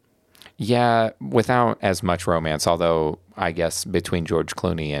like that. Yeah, without as much romance, although I guess between George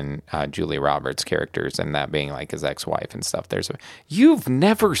Clooney and Julia Roberts' characters and that being his ex-wife and stuff, You've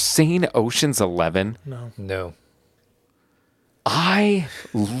never seen Ocean's 11? No. I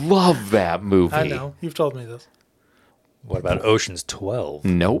love that movie. I know. You've told me this. What about Ocean's 12?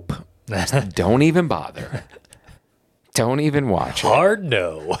 Nope. Don't even bother. Don't even watch it. Hard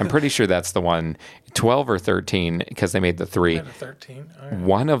no. I'm pretty sure that's the one, 12 or 13, because they made the 3. 13. All right.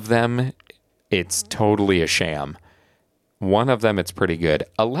 One of them, it's totally a sham. One of them, it's pretty good.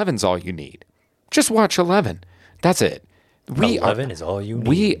 11's all you need. Just watch 11. That's it. 11 is all you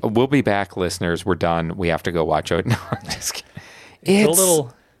need. We'll be back, listeners. We're done. We have to go watch it. No, I'm just kidding.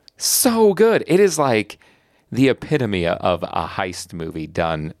 It's so good. It is the epitome of a heist movie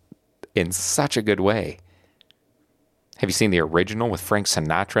done in such a good way. Have you seen the original with Frank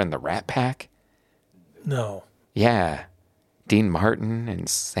Sinatra and the Rat Pack? No. Yeah. Dean Martin and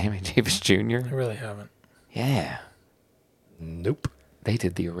Sammy Davis Jr. I really haven't. Yeah. Nope. They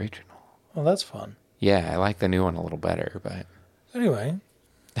did the original. Well, that's fun. Yeah, I like the new one a little better, but Anyway,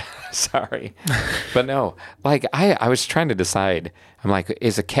 sorry. But no, like I was trying to decide. I'm like,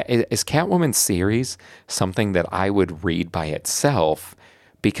 is Catwoman series something that I would read by itself?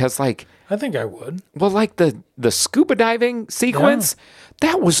 Because like, I think I would. well, like the scuba diving sequence,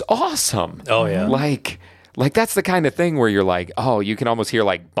 that was awesome. Oh, yeah. Like that's the kind of thing where you're like, oh, you can almost hear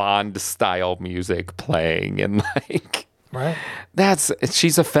like Bond style music playing, and like, Right.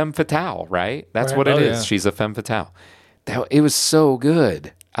 she's a femme fatale, right? That's Right. what it Oh, is. yeah. She's a femme fatale. It was so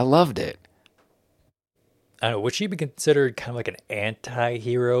good. I loved it. I don't know. Would she be considered kind of like an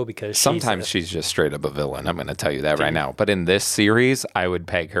anti-hero because Sometimes she's just straight up a villain. I'm going to tell you that right now. But in this series, I would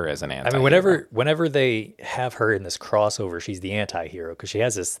peg her as an anti. I mean, whenever they have her in this crossover, she's the anti-hero because she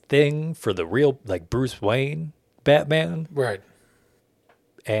has this thing for the real, like, Bruce Wayne Batman, Right.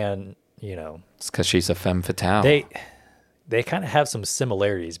 and you know it's because she's a femme fatale. they kind of have some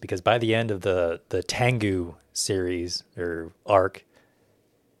similarities because by the end of the Tengu series or arc,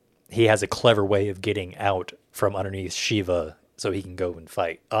 he has a clever way of getting out from underneath Shiva so he can go and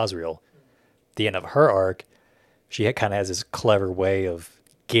fight Azrael. The end of her arc, she kind of has this clever way of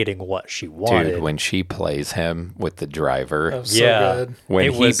getting what she wanted. Dude, when she plays him with the driver, That was so yeah, good. when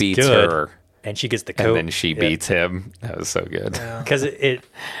it he was beats good, her, and she gets the coat, and then she beats him, that was so good. Yeah. because it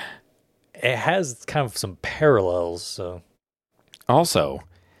has kind of some parallels. So Also,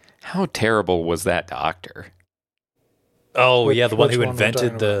 how terrible was that doctor? oh Which- yeah, the one which who one we're invented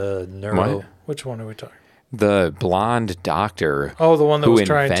talking the neuro. What? Which one are we talking? The blonde doctor Oh, the one that who was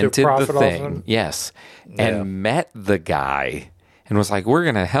trying to invented profit the off thing, him? yes, Yeah. and met the guy and was like, "We're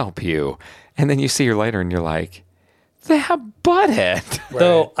gonna help you," and then you see her later, and you're like, "That butthead."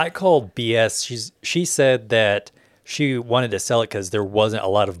 Though I called BS. She said that she wanted to sell it because there wasn't a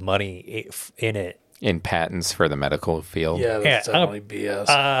lot of money in it. In patents for the medical field. Yeah, that's Yeah, definitely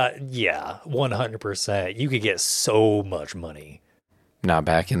BS. Yeah, 100%. You could get so much money. Not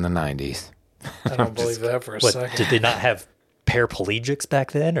back in the 90s. I don't believe that for a What, second. did they not have paraplegics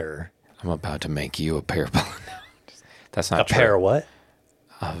back then, or I'm about to make you a That's not a pair of what?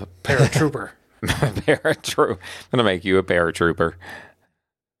 Paratrooper. Paratroop. I'm gonna make you a paratrooper.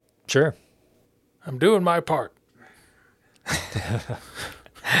 Sure. I'm doing my part.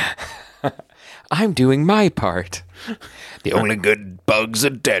 I'm doing my part. The only good bug's a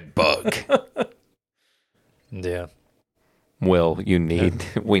dead bug. Yeah. Will,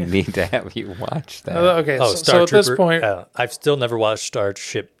 we need to have you watch that Okay, Oh, so Star at this Trooper. point, I've still never watched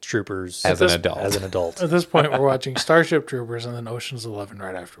Starship Troopers as an adult. As an adult. at this point, we're watching Starship Troopers and then Ocean's 11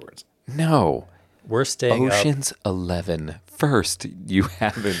 right afterwards. No. We're staying up. Ocean's 11 first. You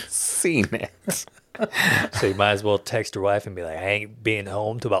haven't seen it. So you might as well text your wife and be like, I ain't being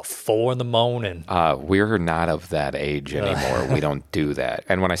home till about 4 in. We're not of that age anymore. We don't do that.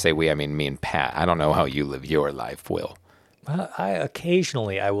 And when I say we, I mean me and Pat. I don't know how you live your life, Will.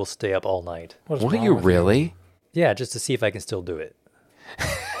 Occasionally I will stay up all night. What's What are wrong you with really? Yeah, just to see if I can still do it.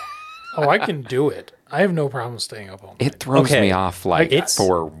 Oh, I can do it. I have no problem staying up all night. It throws Okay. me off like It's-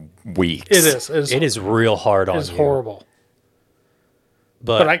 for weeks. It is. It is real hard on It's you. horrible.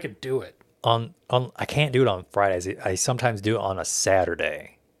 But I could do it. on I can't do it on Fridays. I sometimes do it on a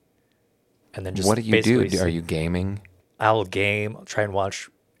Saturday. And then just What do you basically do? Are you gaming? I'll game, try and watch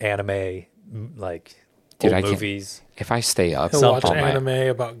anime, like Dude, old I can't- movies. If I stay up He'll watch all night, anime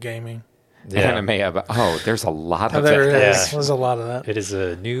about gaming. Yeah. anime about, there's a lot Oh, of there it. it is. Yeah. There's a lot of that. It is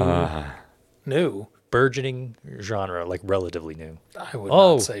a new New. burgeoning genre, like relatively new. I would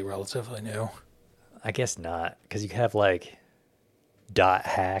Oh. not say relatively new. I guess not, because you have like dot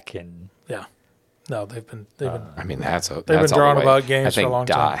hack and Yeah. No, they've been I mean, that's been all the drawing way. about games I for think a long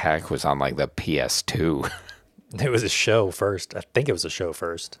Dot time. Hack was on like the PS2. it was a show first. I think it was a show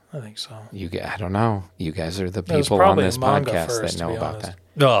first. I think so. I don't know. You guys are the was people on probably this a manga podcast first, that to know be about honest.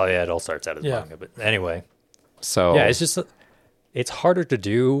 that. Oh yeah, it all starts out as Yeah. manga. But anyway, So yeah, it's just it's harder to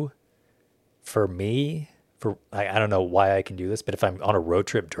do for me. I don't know why I can do this, but if I'm on a road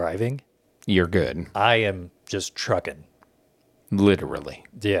trip driving, you're good. I am just trucking. Literally.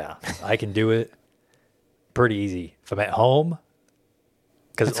 Yeah, I can do it pretty easy. If I'm at home,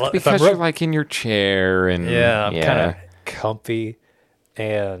 That's if because I'm you're like in your chair and yeah, I'm kind of comfy,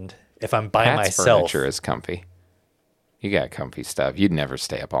 and if I'm by Pat's myself, furniture is comfy. You got comfy stuff. You'd never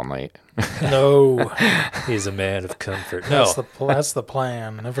stay up all night. No. he's a man of comfort. No, That's the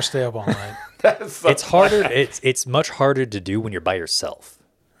plan. Never stay up all night. it's harder. It's much harder to do when you're by yourself.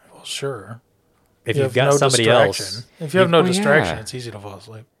 Well, sure. If You you've have got no somebody distraction. else, If you have no Oh, distraction, yeah. it's easy to fall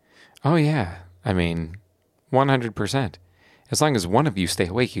asleep. Oh yeah. I mean, 100%. As long as one of you stay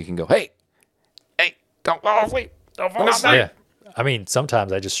awake, you can go, hey, don't fall asleep. Don't fall asleep. yeah, I mean,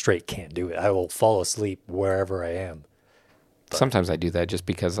 sometimes I just straight can't do it. I will fall asleep wherever I am. Sometimes I do that just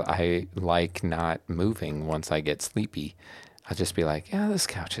because I like not moving once I get sleepy. I'll just be like, yeah, this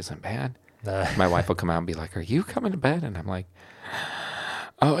couch isn't bad. My wife will come out and be like, are you coming to bed? And I'm like,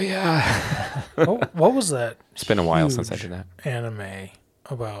 oh, yeah. What was that? It's been a while since I did that. Anime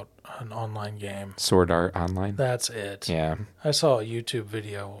about an online game. Sword Art Online? That's it. Yeah. I saw a YouTube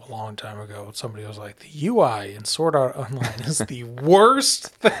video a long time ago. Somebody was like, the UI in Sword Art Online is the worst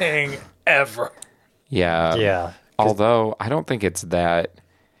thing ever. Yeah. Yeah. Although I don't think it's that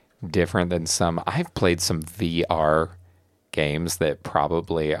different than some. I've played some VR games that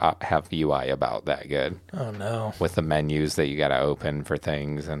probably have UI about that good. Oh, no. With the menus that you got to open for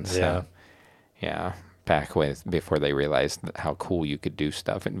things and stuff. Yeah. Before they realized how cool you could do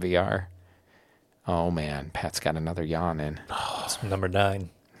stuff in VR. Oh, man. Pat's got another yawn in. It's number 9.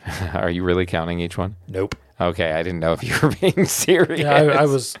 Are you really counting each one? Nope. Okay, I didn't know if you were being serious. Yeah, I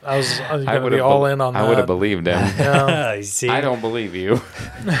was going to be all in on that. I would have believed him. Yeah. See, I don't believe you.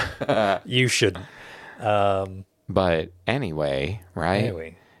 you should. But anyway, right?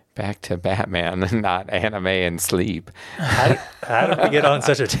 Anyway. Back to Batman, not anime and sleep. How did we get on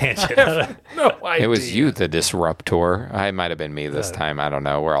such a tangent? No idea. It was you, the disruptor. It might have been me this time. I don't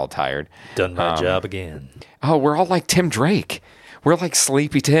know. We're all tired. Done my job again. Oh, we're all like Tim Drake. We're like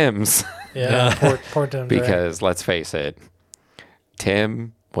Sleepy Tims. Yeah, poor Tim Drake. Because let's face it,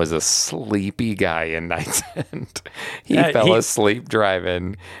 Tim was a sleepy guy in Knightsend. He fell asleep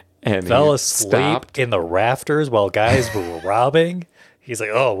driving and Fell he asleep stopped. in the rafters while guys were robbing. He's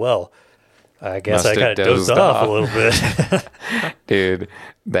like, oh, well, I guess Must I kind have of dozed dozed off off. a little bit. Dude,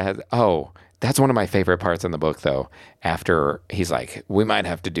 that's one of my favorite parts in the book, though. After he's like, we might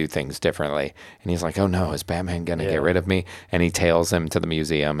have to do things differently. And he's like, oh no, is Batman going to get rid of me? And he tails him to the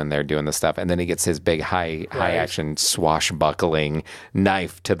museum and they're doing the stuff. And then he gets his big high action swashbuckling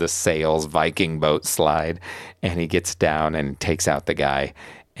knife to the sails Viking boat slide. And he gets down and takes out the guy.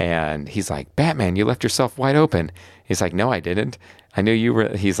 And he's like, Batman, you left yourself wide open. He's like, no, I didn't. I knew you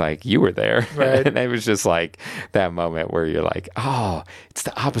were. He's like, you were there. Right. And it was just like that moment where you're like, oh, it's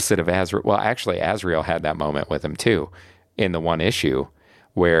the opposite of Azrael. Well, actually, Azrael had that moment with him too in the one issue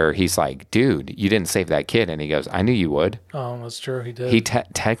where he's like, dude, you didn't save that kid. And he goes, I knew you would. Oh, that's true. He did. He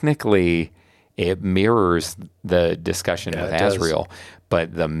technically, it mirrors the discussion with Azrael,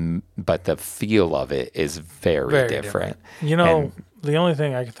 but the feel of it is very different. You know, the only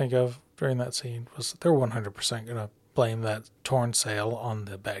thing I could think of during that scene was they're 100% going to blame that torn sail on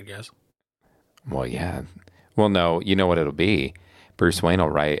the bad guys. Well, yeah. Well, no, you know what it'll be? Bruce Wayne will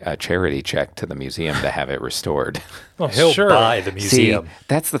write a charity check to the museum to have it restored. Well, He'll sure. buy the museum. See,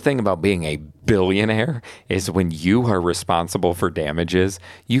 that's the thing about being a billionaire is when you are responsible for damages,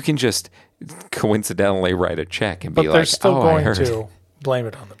 you can just coincidentally write a check and But be they're like, still oh, I going heard. to blame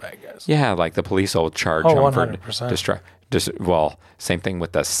it on the bad guys. Yeah, like the police will charge Oh, him for 100%. well, same thing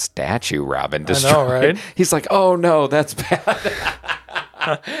with the statue Robin I destroyed. know, right? He's like, oh no, that's bad.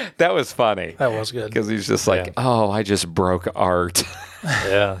 That was funny. That was good. Because he's just like, oh, I just broke art.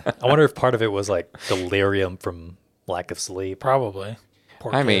 Yeah. I wonder if part of it was like delirium from lack of sleep. Probably.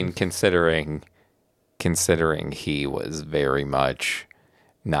 Poor I kid. mean, considering he was very much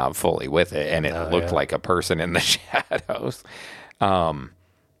not fully with it, and it looked like a person in the shadows.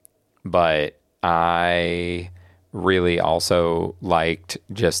 But I really also liked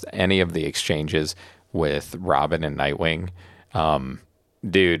just any of the exchanges with Robin and Nightwing.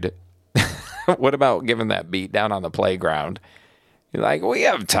 Dude, what about giving that beat down on the playground? You're like, we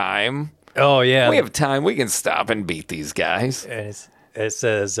have time. Oh, yeah. We have time. We can stop and beat these guys. And it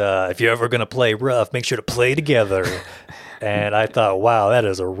says, if you're ever going to play rough, make sure to play together. And I thought, wow, that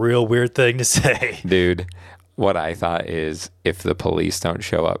is a real weird thing to say. Dude, what I thought is if the police don't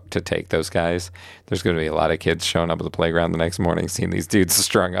show up to take those guys, there's going to be a lot of kids showing up at the playground the next morning seeing these dudes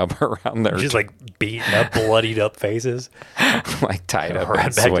strung up around their... Just like beaten up, bloodied up faces. like tied up Right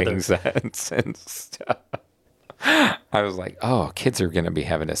in back to swing sets and stuff. I was like, oh, kids are going to be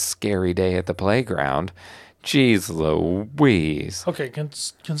having a scary day at the playground. Jeez Louise. Okay, can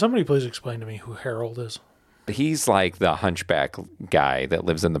somebody please explain to me who Harold is? He's like the hunchback guy that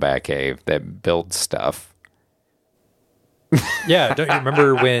lives in the Batcave that builds stuff. Yeah, don't you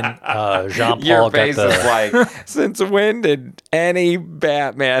remember when Jean-Paul Your got face the... is like, since when did any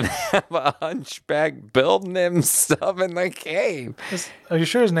Batman have a hunchback building him stuff in the cave? Are you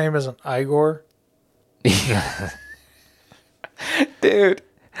sure his name isn't Igor? Dude,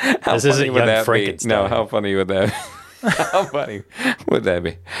 how This isn't funny would Young that be? Frankenstein. No, how funny would that be? How funny would that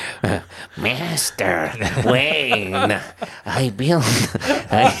be? Master Wayne, I built.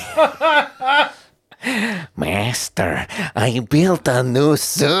 Master, I built a new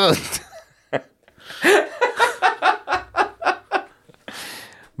suit.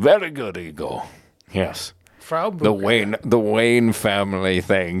 Very good, Eagle. Yes. Frau The Bucher. Wayne family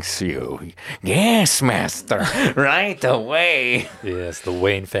thanks you. Yes, Master, right away. Yes, the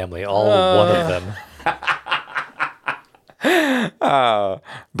Wayne family, all one of them.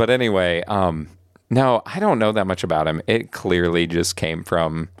 But anyway, no, I don't know that much about him. It clearly just came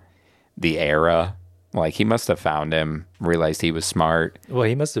from the era. Like, he must have found him, realized he was smart. Well,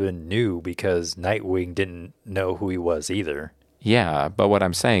 he must have been new because Nightwing didn't know who he was either. Yeah, but what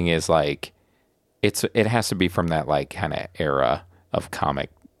I'm saying is, like, it has to be from that, like, kind of era of comic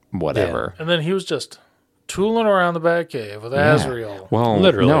whatever. And then he was just tooling around the Batcave with Azrael. Well,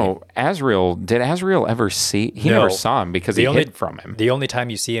 Literally. no, did Azrael ever see? He No. never saw him because he hid from him. The only time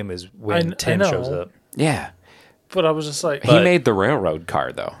you see him is when I Tim know. shows up. Yeah. But I was just like, He made the railroad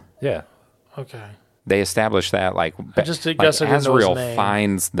car, though. Yeah. okay. They established that, like, I just guess I didn't know his Azrael name.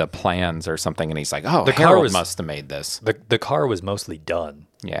 finds the plans or something, and he's like, oh, The car Harold was- must have made this. The car was mostly done.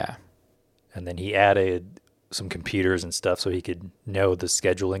 Yeah. And then he added some computers and stuff so he could know the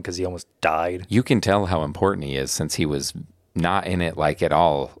scheduling because he almost died. You can tell how important he is since he was not in it, like, at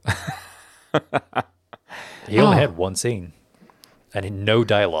all. He only had one scene and no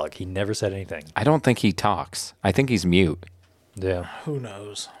dialogue. He never said anything. I don't think he talks. I think he's mute. Yeah. Who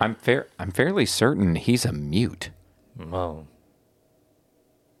knows? I'm fairly certain he's a mute. Oh.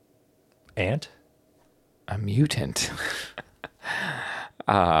 Ant? A mutant.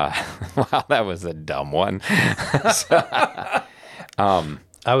 Wow, that was a dumb one.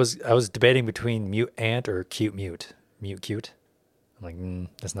 I was debating between mute ant or cute mute. Mute cute. I'm like,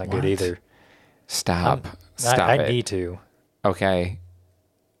 that's not good either. Stop I it. need to. Okay.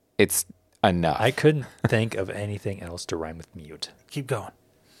 It's enough. I couldn't think of anything else to rhyme with mute. Keep going.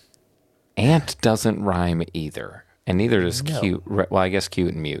 Ant doesn't rhyme either. And neither does No. cute. Well, I guess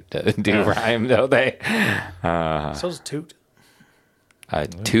cute and mute do rhyme, don't they? So's Toot. A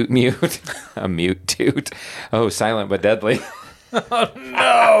toot mute. A mute toot. Oh, silent but deadly.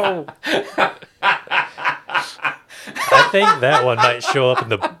 No! I think that one might show up in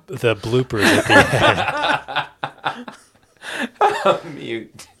the bloopers at the end.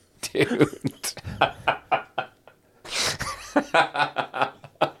 Mute toot.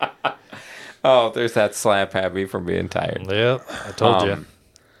 Oh, there's that slap happy from being tired. Yep, I told you.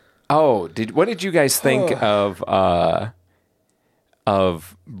 Oh, what did you guys think of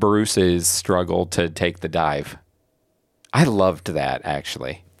Bruce's struggle to take the dive? I loved that,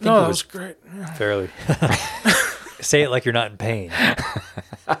 actually. No, that was great. Fairly. Say it like you're not in pain.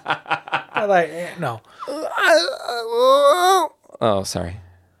 But no. Oh, sorry.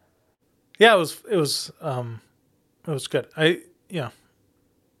 Yeah, it was good. I'll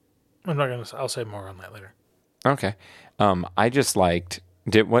say more on that later. Okay. I just liked.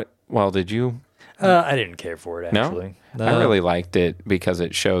 Did you? I didn't care for it, actually. No? I really liked it because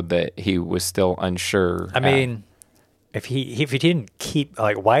it showed that he was still unsure. I mean, if he didn't keep,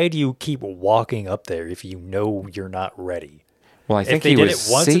 like, why do you keep walking up there if you know you're not ready? Well, I think they he did was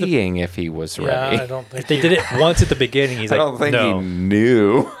it once at the- seeing if he was ready. Yeah, I don't think If they did it once at the beginning, he's I like, don't think no. he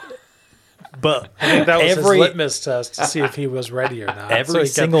knew. But I think that was every his litmus test to see if he was ready or not. Every So he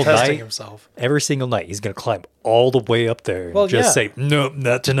kept single testing night- himself. every single night, he's going to climb all the way up there and Well, just yeah. say, nope,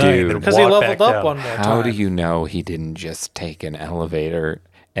 not tonight. Dude. and Because he walk leveled back up down. one more time. How do you know he didn't just take an elevator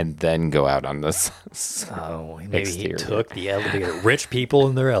and then go out on this? Oh, maybe Exterior. he took the elevator. Rich people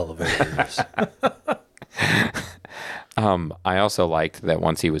in their elevators. I also liked that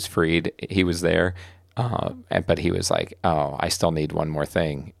once he was freed, he was there, but he was like, "Oh, I still need one more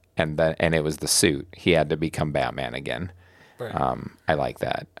thing," and it was the suit. He had to become Batman again. Right. I like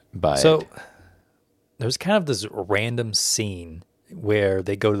that, but So there's kind of this random scene where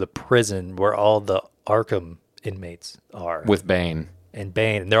they go to the prison where all the Arkham inmates are with Bane, and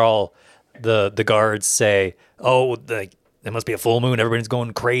Bane, and they're all the guards say, "Oh, there must be a full moon. Everybody's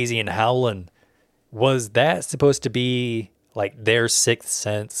going crazy and howling." Was that supposed to be like their sixth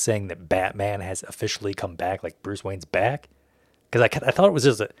sense saying that Batman has officially come back, like Bruce Wayne's back? Because I thought it was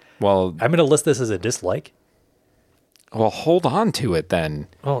just well, I'm going to list this as a dislike. hold on to it then.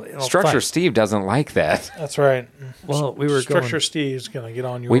 Well, Structure fine. Steve doesn't like that. That's right. Well, we were Structure going. Steve's going to get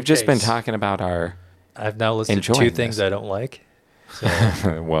on your We've just been case. talking about our. I've now listed enjoying two things this. I don't like.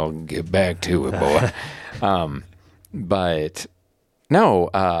 Well, get back to it, boy. But no,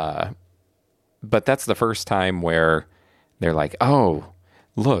 but that's the first time where they're like, "Oh,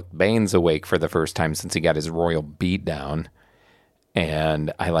 look, Bane's awake for the first time since he got his royal beat down."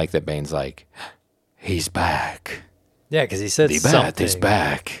 And I like that Bane's like, "He's back. Yeah, because he said The something. Bat is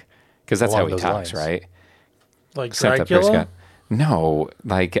back." Because that's how along he those talks, lines. right? Like except that Dracula? Bruce got no,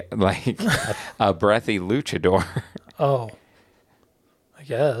 like a breathy luchador. Oh. I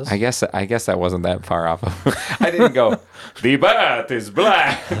guess. I guess that wasn't that far off. I didn't go. The bat is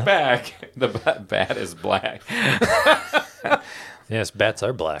back. The bat is black. Yes, bats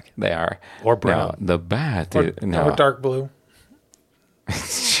are black. They are Or brown. No, the bat. Or, Is, no, or dark blue.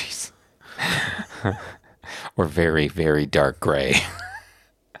 Jeez. Or very, very dark gray.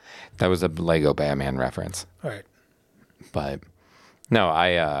 That was a Lego Batman reference. All right. But no,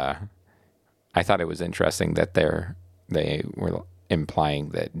 I thought it was interesting that they were implying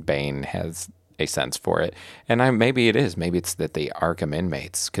that Bane has a sense for it. And maybe it is. Maybe it's that the Arkham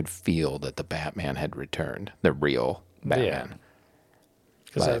inmates could feel that the Batman had returned, the real Batman.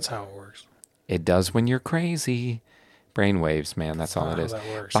 Because that's how it works. It does when you're crazy. Brainwaves, man. That's all it is. That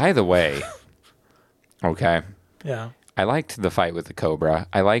works. By the way, okay. Yeah. I liked the fight with the Cobra.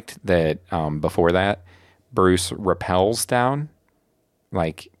 I liked that before that, Bruce rappels down.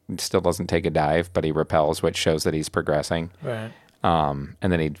 Like, still doesn't take a dive, but he rappels, which shows that he's progressing. Right. And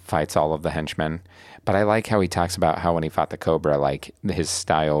then he fights all of the henchmen. But I like how he talks about how when he fought the Cobra, like, his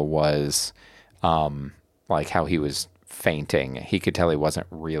style was like how he was feinting. He could tell he wasn't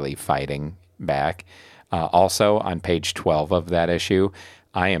really fighting back. Also, on page 12 of that issue,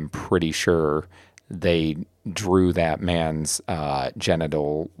 I am pretty sure they drew that man's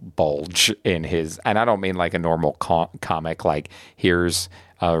genital bulge in his, and I don't mean like a normal comic, like here's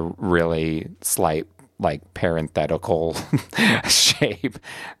a really slight, like parenthetical shape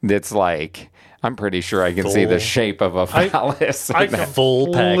that's like, I'm pretty sure I can see the shape of a phallus. I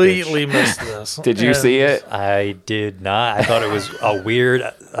full completely missed this. Did you see it? I did not. I thought it was a weird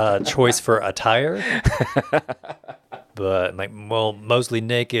choice for attire. But, like, well, mostly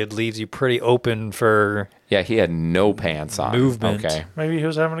naked leaves you pretty open for... Yeah, he had no pants on. Movement. Okay. Maybe he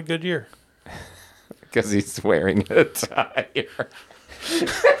was having a good year. Because he's wearing a tire.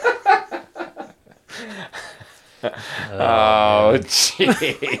 Oh,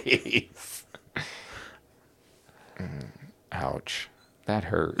 jeez. Ouch. That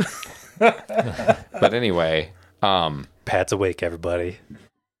hurt. But anyway, Pat's awake, everybody.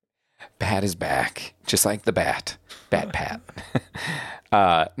 Pat is back, just like the bat. Bat Pat.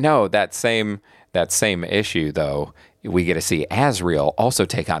 No, that same issue, though, we get to see Azrael also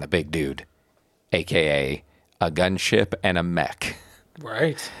take on a big dude, a.k.a. a gunship and a mech.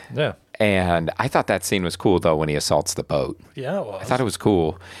 Right. Yeah. And I thought that scene was cool, though, when he assaults the boat. Yeah, it was. I thought it was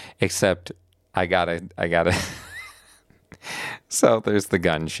cool, except I gotta. So there's the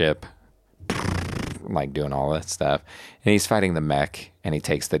gunship, like doing all that stuff, and he's fighting the mech, and he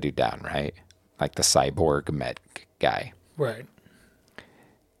takes the dude down, right? Like the cyborg mech guy. Right.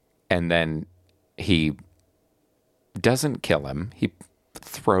 And then he doesn't kill him. He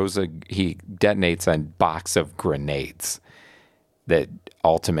detonates a box of grenades that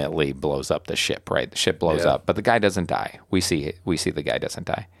ultimately blows up the ship, right? The ship blows up, but the guy doesn't die. We see the guy doesn't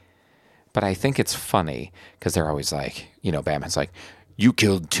die. But I think it's funny because they're always like, Batman's like, you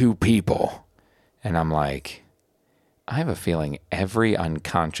killed 2 people. And I'm like, I have a feeling every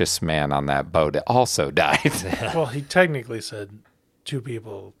unconscious man on that boat also died. Well, he technically said 2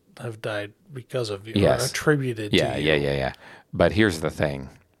 people have died because of you. Yes. Or attributed to you. Yeah. But here's the thing.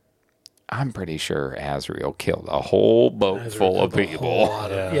 I'm pretty sure Azrael killed a whole boat full of people.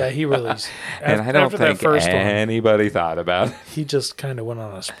 Yeah, he really... And I don't think anybody thought about it. He just kind of went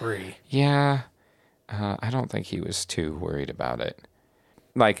on a spree. Yeah. I don't think he was too worried about it.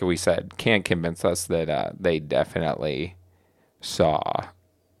 Like we said, can't convince us that they definitely saw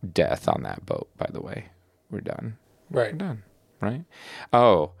death on that boat, by the way. We're done. Right. We're done, right?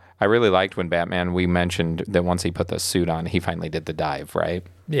 Oh, I really liked when Batman, we mentioned that once he put the suit on, he finally did the dive, right?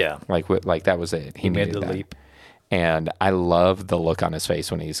 Yeah. Like that was it. He made the leap. And I love the look on his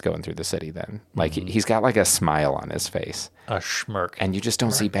face when he's going through the city then. Like, he's got like a smile on his face. A schmirk. And you just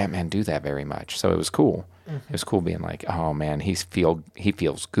don't see Batman do that very much. So it was cool. It was cool being like, oh, man, he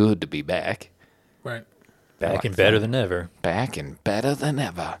feels good to be back. Right. Back and better than ever. Back and better than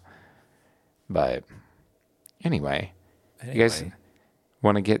ever. But anyway. You guys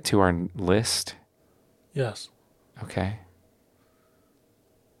want to get to our list? Yes. Okay.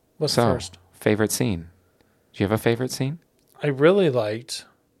 What's first? Favorite scene? Do you have a favorite scene? I really liked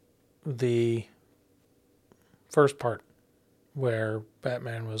the first part where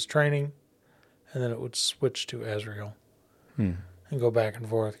Batman was training and then it would switch to Azrael and go back and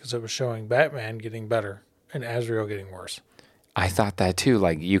forth because it was showing Batman getting better and Azrael getting worse. I thought that too.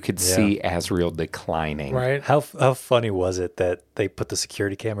 Like you could see Azrael declining. Right. How funny was it that they put the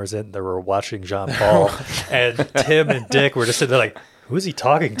security cameras in? They were watching Jean Paul and Tim and Dick were just sitting there like, who is he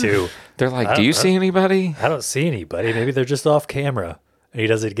talking to? They're like, do you see anybody? I don't see anybody. Maybe they're just off camera. And he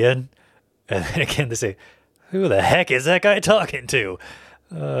does it again. And then again they say, who the heck is that guy talking to?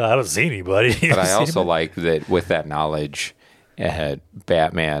 I don't see anybody. But I also like that with that knowledge,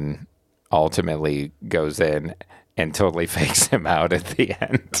 Batman ultimately goes in and totally fakes him out at the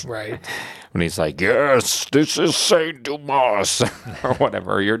end. Right. When he's like, yes, this is Saint Dumas, or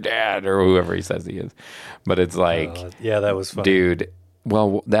whatever, your dad, or whoever he says he is. But it's like, yeah, that was funny. dude.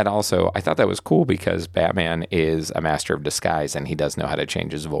 Well, that also, I thought that was cool because Batman is a master of disguise and he does know how to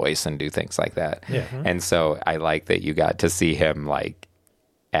change his voice and do things like that. Yeah. And so I like that you got to see him like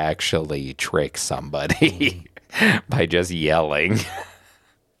actually trick somebody by just yelling.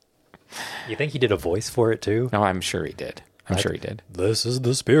 You think he did a voice for it too? No, I'm sure he did. I'm sure he did. This is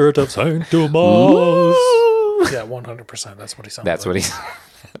the spirit of Saint Dumas. Yeah, 100%. That's what he sounds That's like. what he's.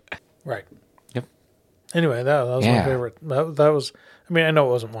 Right. Yep. Anyway, that was Yeah. my favorite. That was, I mean, I know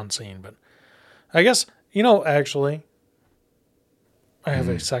it wasn't one scene, but I guess, actually, I have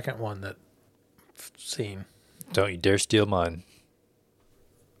a second one that scene. Don't you dare steal mine.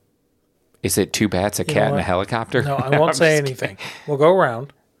 Is it two bats, a You know cat, and a what? helicopter? No, I won't say anything. We'll go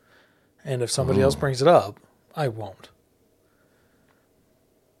around, and if somebody else brings it up, I won't.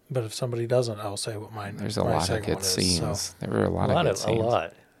 But if somebody doesn't, I'll say what mine. There's a my lot of second good one is, scenes. so. There were a lot of good scenes. A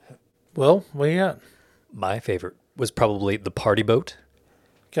lot. Well, what do you got? My favorite was probably the party boat.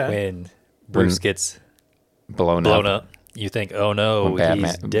 Okay. When Bruce gets Blown up. You think, oh no, When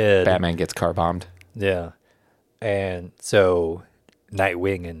he's dead. Batman gets car bombed. Yeah. And so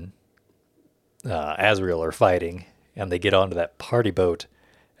Nightwing and Azrael are fighting, and they get onto that party boat,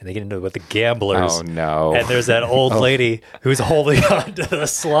 and they get into it with the gamblers. Oh no! And there's that old lady who's holding on to the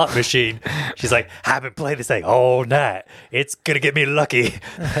slot machine. She's like, I've been playing this thing all night. It's going to get me lucky.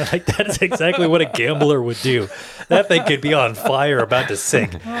 Like, that is exactly what a gambler would do. That thing could be on fire, about to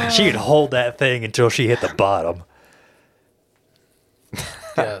sink. She'd hold that thing until she hit the bottom.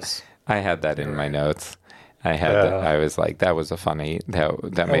 Yes. I had that in my notes. I had. I was like, that was a funny. That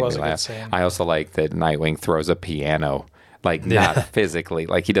made me was a good laugh. scene. I also like that Nightwing throws a piano. Like, not physically,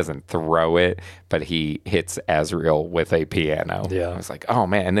 like he doesn't throw it, but he hits Azrael with a piano. Yeah. I was like, oh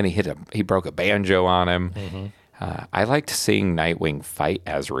man! And then he broke a banjo on him. I liked seeing Nightwing fight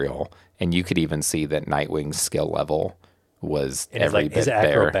Azrael, and you could even see that Nightwing's skill level was And every his bit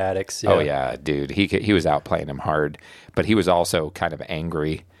there. acrobatics. Oh yeah, dude, he was outplaying him hard, but he was also kind of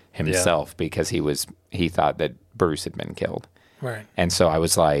angry himself because he thought that Bruce had been killed. Right. And so I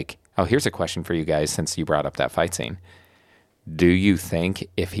was like, oh, here's a question for you guys since you brought up that fight scene. Do you think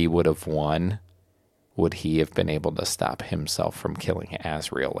if he would have won, would he have been able to stop himself from killing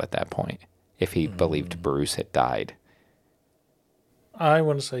Azrael at that point if he believed Bruce had died? I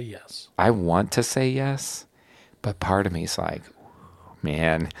want to say yes. I want to say yes, but part of me is like,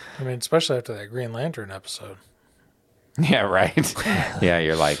 man. I mean, especially after that Green Lantern episode. Yeah, right. Yeah,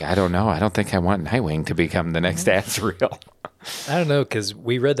 you're like, I don't know. I don't think I want Nightwing to become the next Azrael. I don't know, because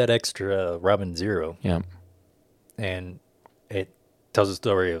we read that extra Robin Zero, Yeah. and it tells a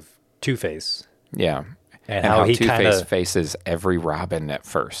story of Two-Face. Yeah. And how he Two-Face kinda- faces every Robin at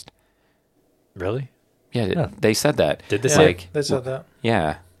first. Really? Yeah, they said that. Did they Yeah, say? Like, they said that.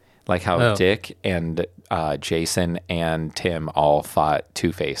 yeah. Like how Oh. Dick and Jason and Tim all fought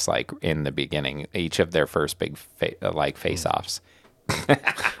Two-Face like in the beginning, each of their first big face-offs.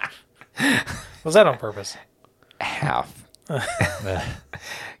 Was that on purpose? Half.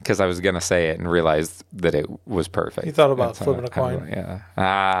 Because I was going to say it and realized that it was perfect. You thought about And so flipping a I was coin? like,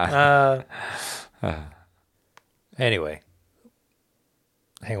 yeah. Anyway,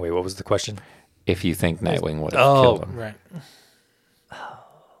 what was the question? If you think Nightwing would have killed him. Right.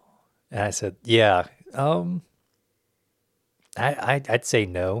 And I said, yeah. I'd say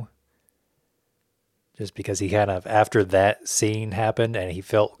no. Just because he kind of, after that scene happened and he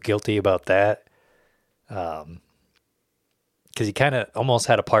felt guilty about that, because he kind of almost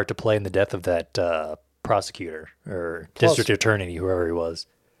had a part to play in the death of that prosecutor or Plus- district attorney, whoever he was.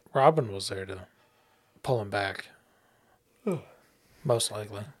 Robin was there to pull him back. Most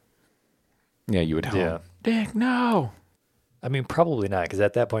likely. Yeah, you would hope. Yeah. Dick, no. I mean, probably not, because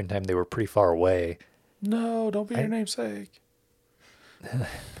at that point in time, they were pretty far away. No, don't be your namesake.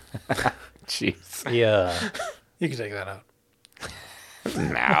 Jeez. Yeah. You can take that out.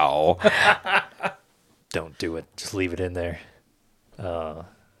 No. Don't do it. Just leave it in there.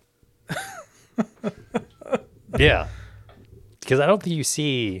 Yeah. Because I don't think you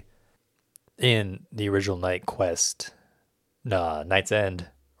see in the original Night Quest, Night's End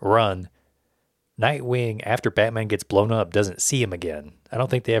run, Nightwing, after Batman gets blown up, doesn't see him again. I don't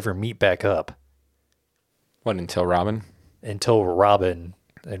think they ever meet back up What, until Robin? until Robin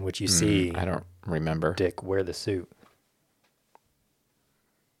in which you see I don't remember. Dick wear the suit.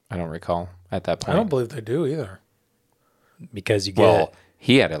 I don't recall at that point. I don't believe they do either. Because you get... Well,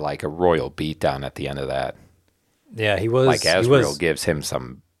 he had a royal beatdown at the end of that. Yeah, he was... Like, Azrael gives him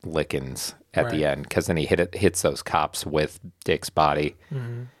some lickings at the end, because then he hits those cops with Dick's body.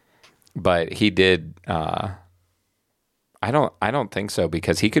 Mm-hmm. But he did... I don't think so,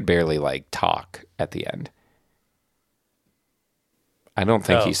 because he could barely, talk at the end. I don't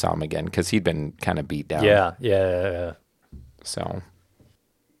think he saw him again, because he'd been kind of beat down. Yeah. So...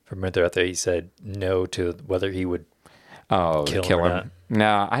 For a minute there, after he said no to whether he would kill him.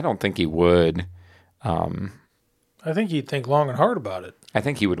 No, I don't think he would. I think he'd think long and hard about it. I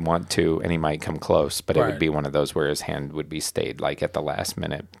think he would want to, and he might come close, but it would be one of those where his hand would be stayed at the last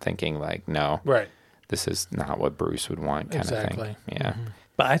minute, thinking no, this is not what Bruce would want, kind of thing. Yeah. Mm-hmm.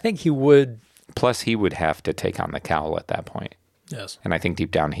 But I think he would. Plus, he would have to take on the cowl at that point. Yes. And I think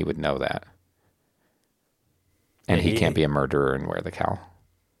deep down he would know that. And he can't be a murderer and wear the cowl.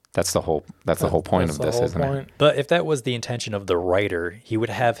 That's the whole point of this, isn't it? But if that was the intention of the writer, he would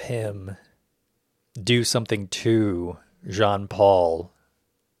have him do something to Jean-Paul,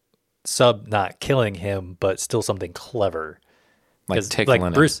 not killing him, but still something clever. Like tickling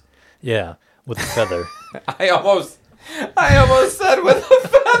him. Bruce, with a feather. I almost said with a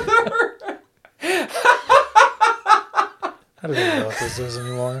feather. I don't even know what this is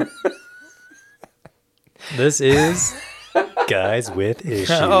anymore. This is Guys with Issues.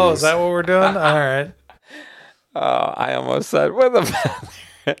 Oh, is that what we're doing? All right. I almost said with a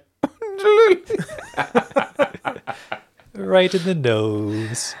feather. Right in the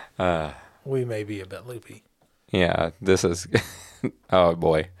nose. We may be a bit loopy. Yeah, this is... Oh,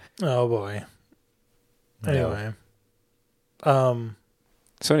 boy. Oh, boy. Anyway. So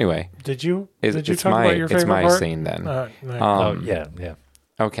anyway. Did you talk about your favorite It's my part? scene then. Yeah.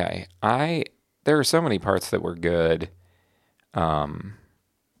 Okay. There are so many parts that were good. I'm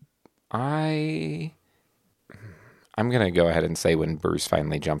going to go ahead and say when Bruce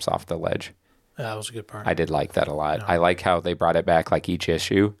finally jumps off the ledge. That was a good part. I did like that a lot. I like how they brought it back each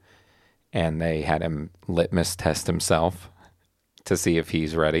issue, and they had him litmus test himself to see if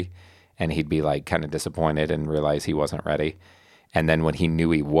he's ready, and he'd be kind of disappointed and realize he wasn't ready. And then when he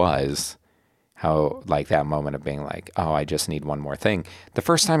knew he was, how that moment of being oh, I just need one more thing. The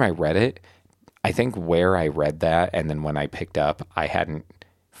first time I read it, I think where I read that and then when I picked up, I hadn't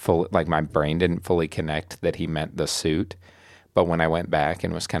fully, my brain didn't fully connect that he meant the suit. But when I went back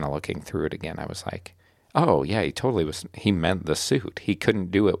and was kind of looking through it again, I was like, oh, yeah, he meant the suit. He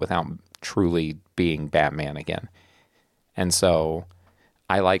couldn't do it without truly being Batman again. And so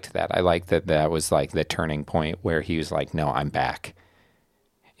I liked that. I liked that was the turning point where he was no, I'm back.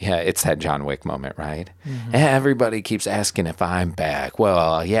 Yeah, it's that John Wick moment, right? Mm-hmm. Everybody keeps asking if I'm back.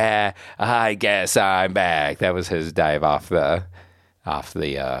 Well, yeah, I guess I'm back. That was his dive off the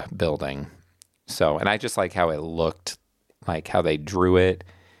building. So, and I just like how it looked, how they drew it,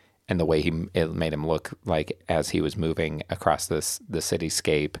 and the way it made him look as he was moving across the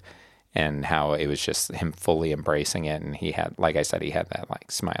cityscape, and how it was just him fully embracing it, and he had, like I said, he had that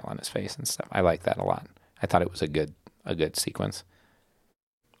smile on his face and stuff. I like that a lot. I thought it was a good sequence.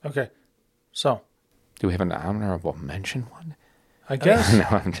 Okay, so do we have an honorable mention one? I guess. No,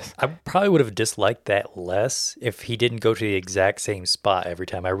 I probably would have disliked that less if he didn't go to the exact same spot every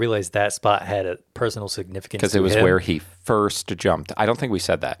time. I realized that spot had a personal significance because it was where he first jumped. I don't think we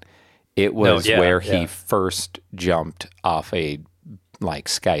said that. It was where he first jumped off a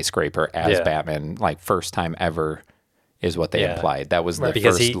skyscraper as Batman, first time ever. Is what they implied. That was the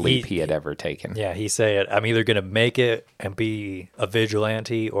first leap he had ever taken. Yeah, he said, I'm either going to make it and be a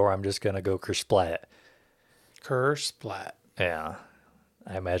vigilante, or I'm just going to go kersplat. Kersplat. Yeah.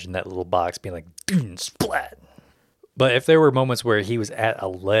 I imagine that little box being splat. But if there were moments where he was at a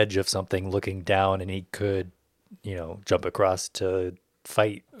ledge of something looking down and he could, jump across to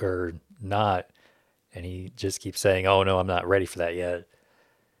fight or not, and he just keeps saying, oh, no, I'm not ready for that yet,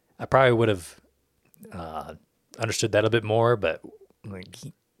 I probably would have... understood that a bit more, but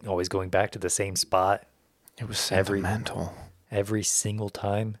always going back to the same spot. It was sentimental. Every single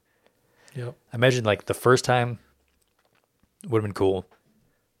time. Yep. I imagine the first time would have been cool.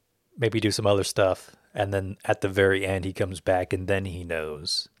 Maybe do some other stuff, and then at the very end he comes back and then he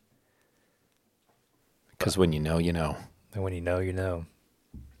knows. Because when you know, you know. And when you know, you know.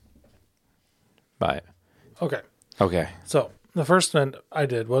 But Okay. So the first one I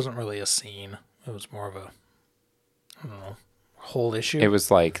did wasn't really a scene. It was more of a whole issue. It was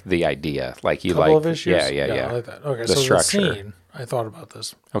the idea, you couple of issues. Yeah. I like that. Okay, the so structure. the scene I thought about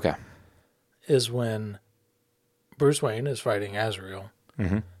this. Okay, is when Bruce Wayne is fighting Azrael,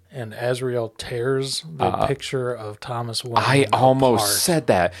 and Azrael tears the picture of Thomas Wayne I almost apart. said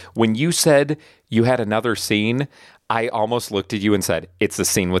that. When you said you had another scene, I almost looked at you and said, it's the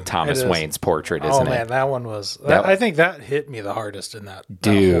scene with Thomas Wayne's portrait, isn't man, it? that one was... I think that hit me the hardest in that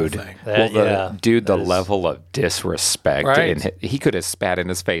Dude. whole thing. The level of disrespect. Right. He could have spat in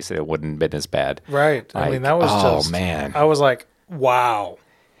his face and it wouldn't have been as bad. Right. I mean, that was just... Oh, man. I was like, wow.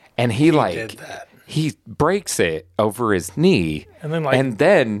 And he did that. he breaks it over his knee And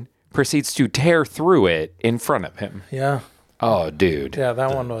then, proceeds to tear through it in front of him. Yeah. Oh, dude. Yeah,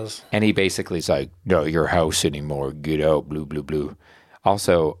 that one was... And he basically is like, no, your house anymore. Get out, blue, blue, blue.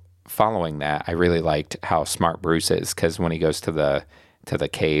 Also, following that, I really liked how smart Bruce is, because when he goes to the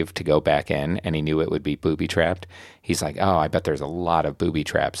cave to go back in and he knew it would be booby trapped, he's like, oh, I bet there's a lot of booby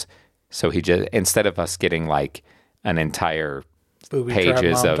traps. So he just, instead of us getting like an entire Booby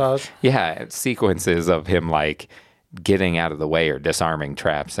pages trap of montage. sequences of him like getting out of the way or disarming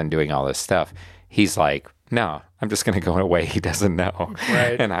traps and doing all this stuff, he's like, no, I'm just going to go in a way he doesn't know.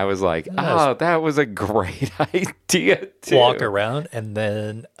 Right. And I was like, oh, that was a great idea too. Walk around, and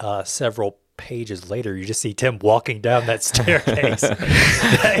then several pages later, you just see Tim walking down that staircase.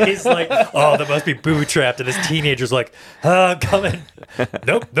 He's like, oh, that must be booby trapped. And his teenager's like, I'm coming.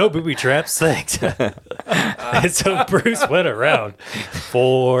 Nope, no booby traps, thanks. And so Bruce went around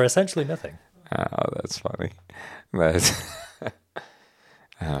for essentially nothing. Oh, that's funny. That's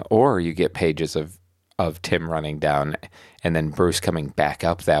or you get pages of Tim running down and then Bruce coming back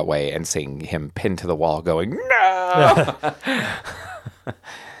up that way and seeing him pinned to the wall going, no!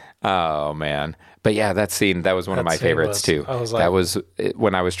 Oh, man. But yeah, that scene, that was one of my favorites too. I was like, that was,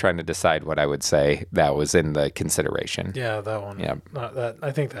 when I was trying to decide what I would say, that was in the consideration. Yeah, that one. Yeah.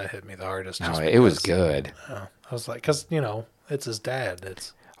 I think that hit me the hardest. No, it was good. I was like, because, it's his dad.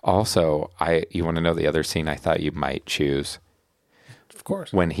 It's... Also, you want to know the other scene I thought you might choose? Of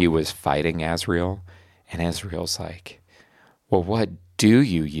course. When he was fighting Azrael, and Azrael's like, well, what do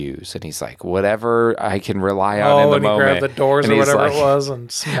you use? And he's like, whatever I can rely on in the and moment. he grabbed the doors and or whatever like, it was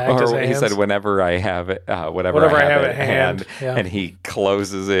and smacked his or hands. he said, whenever I have it, whatever I have at hand. Yeah. And he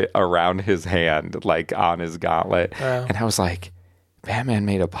closes it around his hand, like on his gauntlet. And I was like, Batman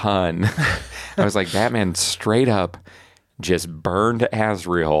made a pun. I was like, Batman straight up just burned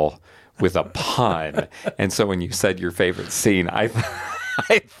Azrael with a pun. And so when you said your favorite scene, I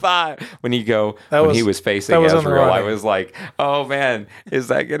thought when he was facing Azrael, I was like, oh man, is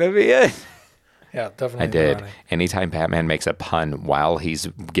that going to be it? Yeah, definitely. I did. Anytime Batman makes a pun while he's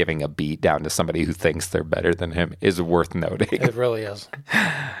giving a beat down to somebody who thinks they're better than him is worth noting. It really is.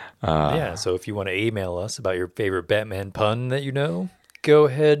 Yeah, so if you want to email us about your favorite Batman pun that you know, go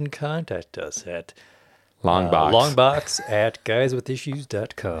ahead and contact us at longbox at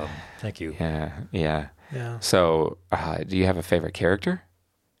guyswithissues.com. Thank you. Yeah. Yeah. So, do you have a favorite character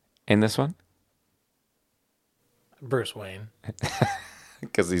in this one? Bruce Wayne.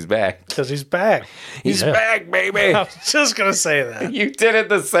 Because he's back. Because he's back. He's back, baby. I was just going to say that. You did it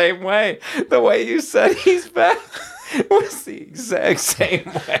the same way. The way you said he's back was the exact same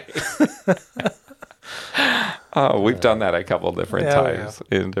way. Oh, we've done that a couple different times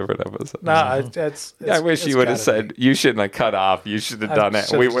in different episodes. No, I wish you would have said, you shouldn't have cut off. You should have done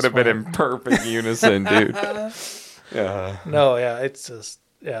it. We would have been in perfect unison, dude. Yeah. No, yeah, it's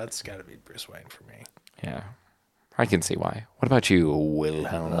got to be Bruce Wayne for me. Yeah. I can see why. What about you,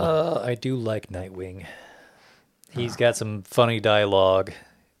 Wilhelm? I do like Nightwing. He's got some funny dialogue.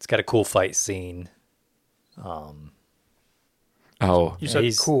 It's got a cool fight scene. You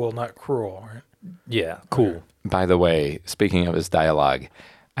said cool, not cruel, right? Yeah, cool. By the way, speaking of his dialogue,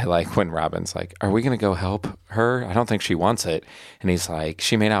 I like when Robin's like, are we going to go help her? I don't think she wants it. And he's like,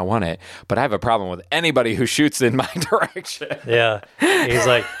 she may not want it, but I have a problem with anybody who shoots in my direction. Yeah. He's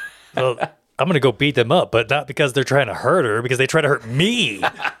like, well, I'm going to go beat them up, but not because they're trying to hurt her, because they try to hurt me.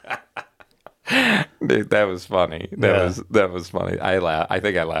 Dude, that was funny. That was funny. I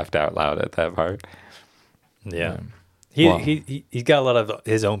think I laughed out loud at that part. Yeah. He's got a lot of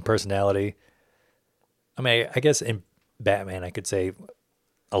his own personality. I mean, I guess in Batman, I could say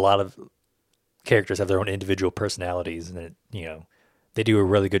a lot of characters have their own individual personalities, and they do a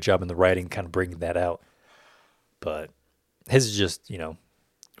really good job in the writing, kind of bringing that out. But his is just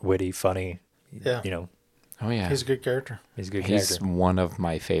witty, funny. Yeah. Oh yeah, he's a good character. He's one of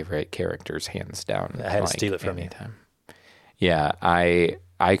my favorite characters, hands down. I had to steal it from you. Yeah, I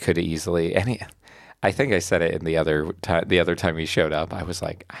could easily I think I said it in the other time he showed up. I was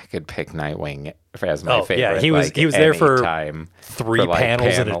like, I could pick Nightwing as my favorite. Yeah, he was there for time 3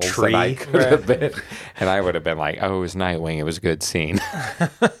 panels in a tree. And I would have been like, oh, it was Nightwing. It was a good scene.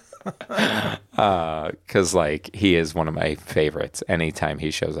 Because like he is one of my favorites. Anytime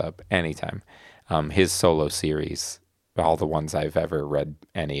he shows up, anytime. His solo series, all the ones I've ever read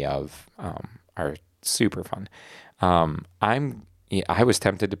any of, are super fun. I was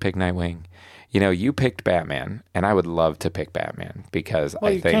tempted to pick Nightwing. You picked Batman, and I would love to pick Batman because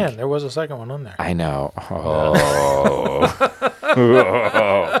Well, I you think can. There was a second one on there. I know.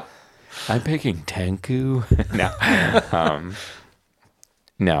 Oh. I'm picking Tenku. No.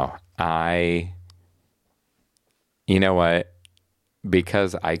 No. You know what?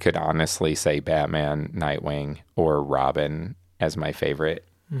 Because I could honestly say Batman, Nightwing, or Robin as my favorite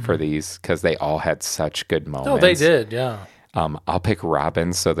for these, because they all had such good moments. Oh, they did, yeah. I'll pick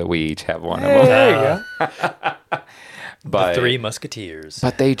Robin so that we each have one Hey, of them. there you go. But The Three Musketeers.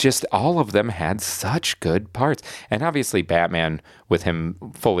 But all of them had such good parts. And obviously Batman, with him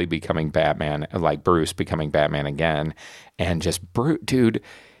fully becoming Batman, like Bruce becoming Batman again, and just dude,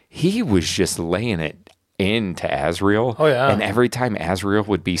 he was just laying it into Azrael. Oh, yeah. And every time Azrael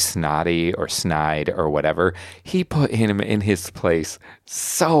would be snotty or snide or whatever, he put him in his place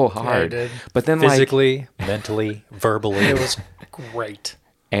so hard. he did. But then Physically, mentally, verbally, It was great.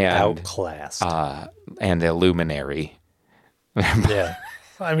 and outclassed. and Illuminary. Yeah.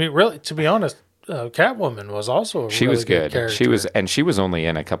 I mean, really, to be honest, Catwoman was also a She really was good. character. She was only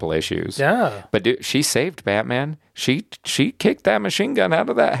in a couple issues. Yeah. But dude, she saved Batman. She kicked that machine gun out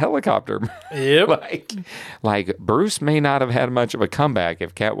of that helicopter. Yep. like Bruce may not have had much of a comeback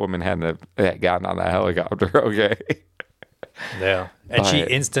if Catwoman hadn't have gotten on that helicopter. Okay. Yeah. And she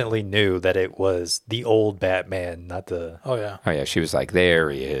But- instantly knew that it was the old Batman, not the... Oh, yeah. Oh yeah, she was like, there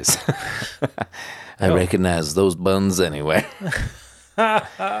he is. I recognize those buns anyway.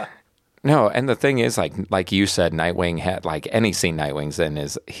 No, and the thing is, like you said, Nightwing had, like, any scene Nightwing's in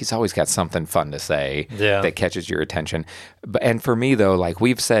he's always got something fun to say that catches your attention. And for me though, like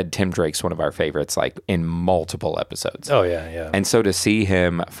we've said, Tim Drake's one of our favorites, like in multiple episodes. Oh, yeah, yeah. And so to see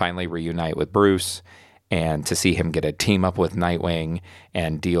him finally reunite with Bruce, and to see him get a team up with Nightwing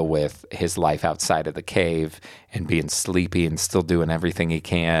and deal with his life outside of the cave and being sleepy and still doing everything he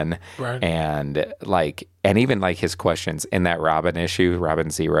can. Right. And even like his questions in that Robin issue, Robin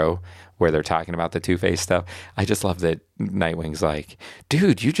Zero, where they're talking about the Two-Face stuff. I just love that Nightwing's like,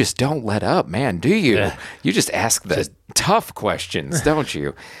 dude, you just don't let up, man, do you? Yeah. You just ask the tough questions, don't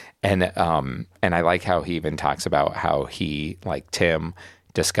you? And I like how he even talks about how he, like Tim,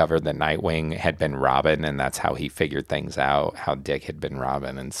 discovered that Nightwing had been Robin, and that's how he figured things out, how Dick had been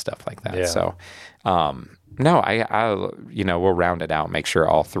Robin and stuff like that. Yeah. So, no, I we'll round it out, make sure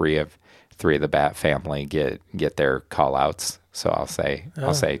all three of the Bat family get their call outs. So I'll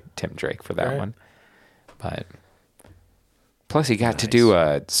say Tim Drake for that Right. one. But plus he got to do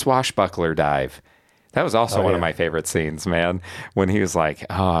a swashbuckler dive. That was also one of my favorite scenes, man, when he was like,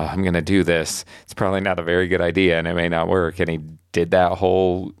 oh, I'm going to do this. It's probably not a very good idea and it may not work. And he did that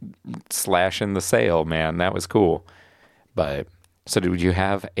whole slash in the sail, man. That was cool. But so did you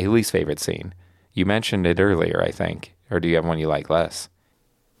have a least favorite scene? You mentioned it earlier, I think. Or do you have one you like less?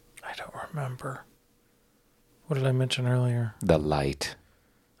 I don't remember. What did I mention earlier? The light.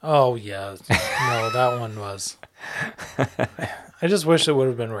 Oh, yeah. No, that one was... I just wish it would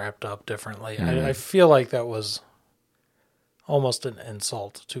have been wrapped up differently. I feel like that was almost an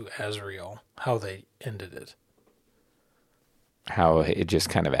insult to Azrael, how they ended it. How it just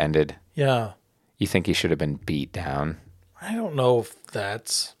kind of ended. Yeah. You think he should have been beat down? I don't know if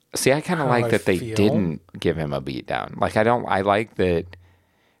that's... See, I kind of how like I that they feel. didn't give him a beat down. Like, I like that.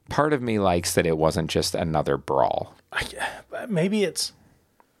 Part of me likes that it wasn't just another brawl. Maybe it's...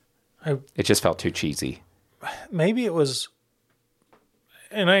 It just felt too cheesy. Maybe it was...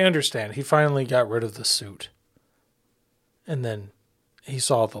 And I understand. He finally got rid of the suit. And then he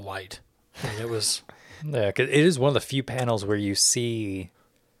saw the light. And it was... Yeah, 'cause it is one of the few panels where you see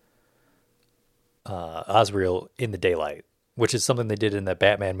Azrael in the daylight, which is something they did in the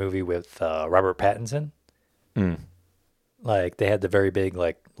Batman movie with Robert Pattinson. Like, they had the very big,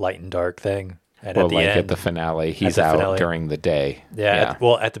 like, light and dark thing. And Well, at the like end, at the finale, he's the out finale. during the day. Yeah.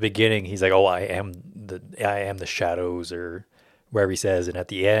 At the beginning, he's like, "Oh, I am the shadows," or wherever he says. And at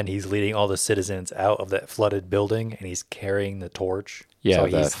the end, he's leading all the citizens out of that flooded building, and he's carrying the torch. Yeah, so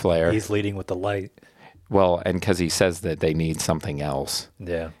the flare. He's leading with the light. Well, and because he says that they need something else.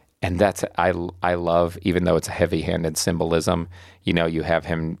 Yeah. And that's, I love, even though it's a heavy-handed symbolism, you have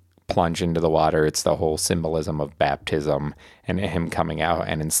him plunge into the water. It's the whole symbolism of baptism and him coming out.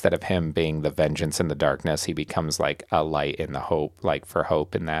 And instead of him being the vengeance in the darkness, he becomes like a light in the hope, like for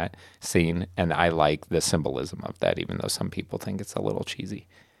hope in that scene. And I like the symbolism of that, even though some people think it's a little cheesy.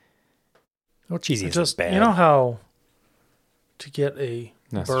 Well, cheesy is just, bad. you know how to get a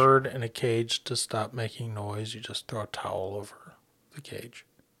bird in a cage to stop making noise, you just throw a towel over the cage.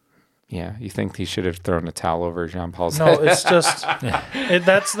 Yeah, you think he should have thrown a towel over Jean-Paul's No, head? it's just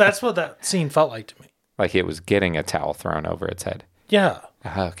that's what that scene felt like to me. Like it was getting a towel thrown over its head. Yeah,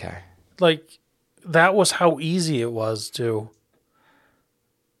 Okay. like that was how easy it was to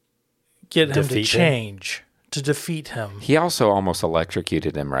get him to Defeat him? change, to defeat him. He also almost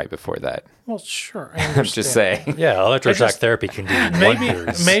electrocuted him right before that. Well, sure, I I'm understand. just saying. Yeah, electroshock just- therapy can do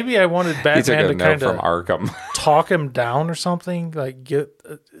wonders. Maybe I wanted He took Batman a to note kind from of Arkham. talk him down or something, like get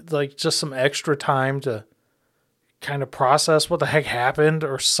like just some extra time to kind of process what the heck happened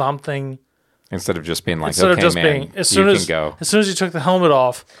or something. Instead of just being like, Instead okay, of just man, being as soon you as can go. as soon as he took the helmet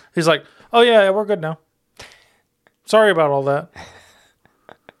off, he's like, "Oh yeah, we're good now. Sorry about all that."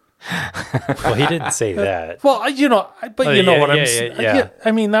 Well, he didn't say that. Well, you know what I'm saying. yeah.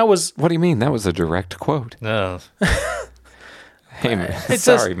 I mean, that was What do you mean? That was a direct quote. No. Hey, man, it's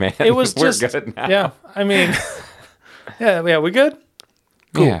sorry, just, man. It was We're just good now. Yeah, I mean, yeah, we good.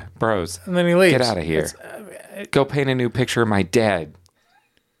 Cool. Yeah, bros. And then he leaves. Get out of here. Go paint a new picture of my dad.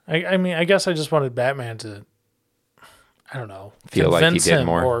 I mean, I guess I just wanted Batman to, I don't know, Feel like he convince did him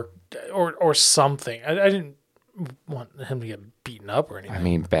more. or something. I didn't want him to get beaten up or anything. I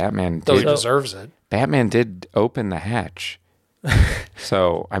mean, Batman though he did, deserves it. Batman did open the hatch.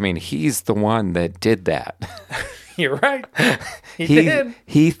 So, I mean, he's the one that did that. You're right. He did.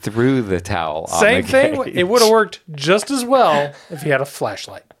 He threw the towel on Same the thing. cage. It would have worked just as well if he had a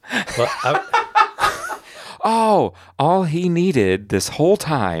flashlight. Well, Oh, all he needed this whole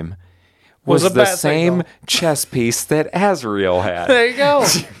time was a the bat same signal. chess piece that Azrael had There you go.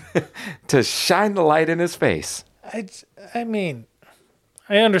 to shine the light in his face. I mean,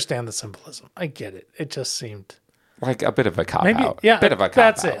 I understand the symbolism. I get it. It just seemed Like a bit of a cop maybe out. yeah. Bit of a cop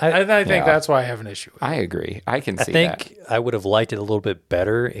That's out. it. I think Yeah. that's why I have an issue with it. I agree. I can I see think that. I would have liked it a little bit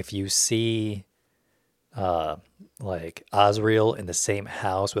better if you see like Azrael in the same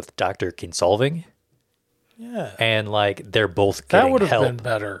house with Dr. Kinsolving. Yeah. And like they're both That getting would have help. been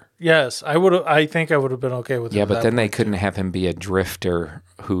better. Yes, I would. I think I would have been okay with. Yeah, it but at then that they point. couldn't have him be a drifter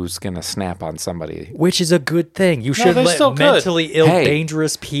who's going to snap on somebody. Which is a good thing. You should they let still could. mentally ill, Hey,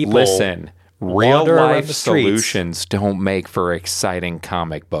 dangerous people Listen, real wander around life the streets. solutions don't make for exciting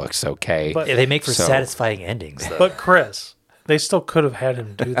comic books, okay? But- Yeah, they make for So- satisfying endings, though. But Chris, they still could have had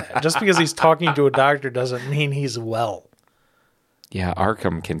him do that. Just because he's talking to a doctor doesn't mean he's well. Yeah,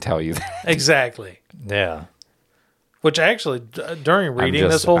 Arkham can tell you that. Exactly. yeah. Which actually, during reading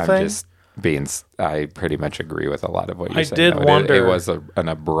this whole thing, I pretty much agree with a lot of what you're I saying. did though. It wonder- was an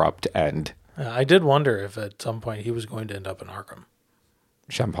abrupt end. I did wonder if at some point he was going to end up in Arkham.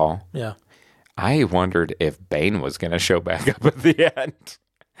 Jean Paul. Yeah. I wondered if Bane was going to show back up at the end.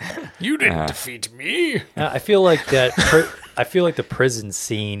 You didn't defeat me. I feel like that. I feel like the prison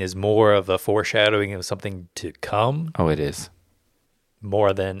scene is more of a foreshadowing of something to come, Oh, it is.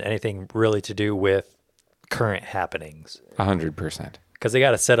 more than anything really to do with current happenings. 100%. Because they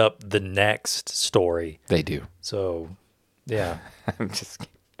got to set up the next story. They do. So, yeah. I'm just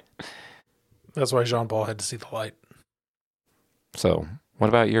kidding. That's why Jean Paul had to see the light. So, what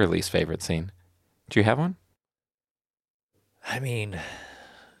about your least favorite scene? Do you have one? I mean,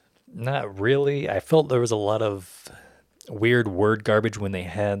 not really. I felt there was a lot of weird word garbage when they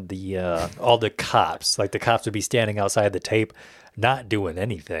had the all the cops. Like the cops would be standing outside the tape, not doing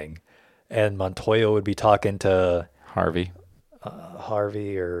anything, and Montoya would be talking to Harvey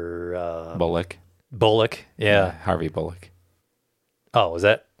Harvey or Bullock. Bullock. Yeah. Harvey Bullock. Oh, was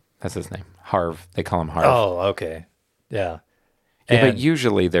that? That's his name. Harv. They call him Harv. Oh, okay. Yeah. Yeah, but And-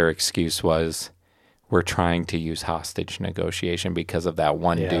 usually their excuse was, we're trying to use hostage negotiation because of that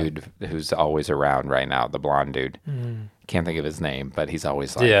one Yeah. dude who's always around right now, the blonde dude. Can't think of his name, but he's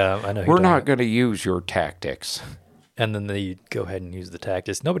always like, Yeah, I know. who we're you're not talking going to use your tactics. about. And then they go ahead and use the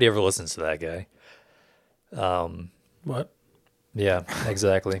tactics. Nobody ever listens to that guy. What? Yeah,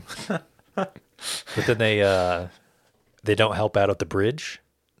 exactly. But then they don't help out at the bridge.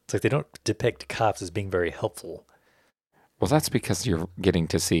 It's like they don't depict cops as being very helpful. Well, that's because you're getting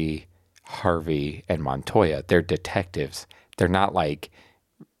to see Harvey and Montoya. They're detectives. They're not like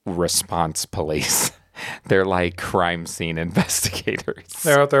response police. They're like crime scene investigators.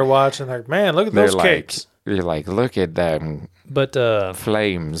 They're out there watching. Like, man, look at those capes. You're like, look at them But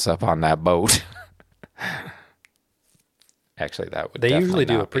flames up on that boat. Actually, that would they definitely usually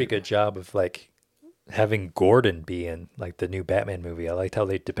do not a pretty be. good job of like having Gordon be in like the new Batman movie. I liked how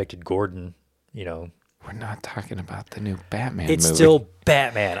they depicted Gordon, you know. We're not talking about the new Batman It's movie. still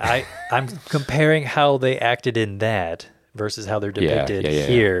Batman. I'm comparing how they acted in that versus how they're depicted yeah.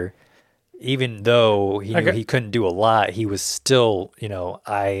 here. even though he knew he couldn't do a lot, he was still,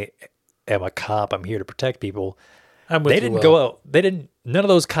 I am a cop. I'm here to protect people. They didn't go out. None of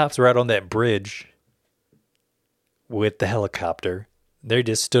those cops were out on that bridge with the helicopter. They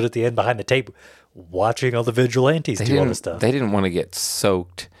just stood at the end behind the table watching all the vigilantes do all this stuff. They didn't want to get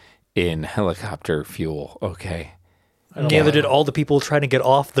soaked in helicopter fuel, okay? Neither did all the people trying to get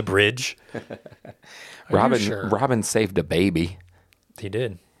off the bridge. Robin saved a baby. He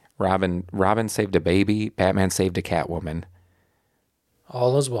did. Robin saved a baby. Batman saved a Catwoman.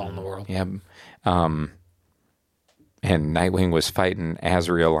 All is well in the world. Yeah. And Nightwing was fighting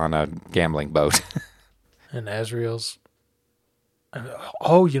Azrael on a gambling boat. And Azrael's...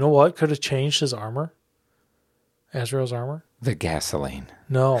 Oh, you know what could have changed his armor? Azrael's armor? The gasoline.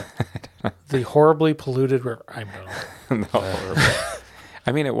 No. The horribly polluted river. I don't know. No.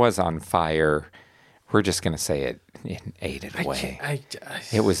 I mean, it was on fire. We're just going to say it ate it away.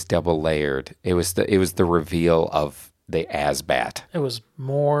 It was double layered. It was the reveal of the Asbat. It was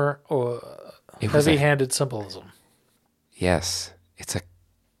more heavy-handed symbolism. Yes. It's a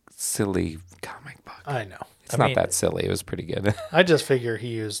silly comic book. I know. It's not that silly. It was pretty good. I just figure he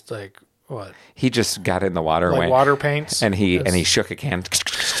used what? He just got in the water and went, water paints, and he shook a can.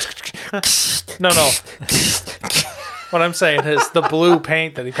 No. What I'm saying is the blue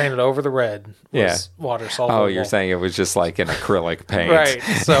paint that he painted over the red was water soluble. Oh, you're saying it was just like an acrylic paint, right?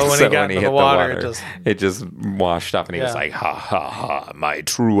 So when he got into the water, it just washed off, and he was like, "Ha ha ha! My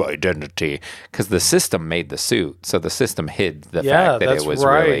true identity." Because the system made the suit, so the system hid the fact that it was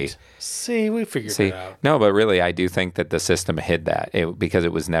really. See, we figured it out. No, but really, I do think that the system hid that because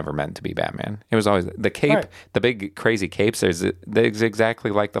it was never meant to be Batman. It was always the cape, the big crazy capes. There's exactly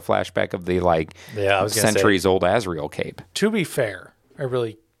like the flashback of the centuries old Azrael cape. To be fair, I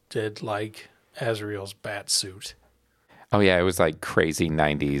really did like Azrael's bat suit. Oh yeah, it was like crazy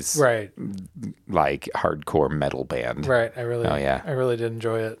 90s, right? Like hardcore metal band, right? I really did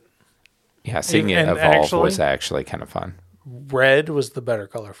enjoy it. Yeah, seeing it evolve was actually kind of fun. Red was the better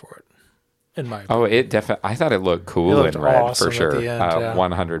color for it. In my opinion. Oh, it definitely. I thought it looked cool in red awesome for sure. At the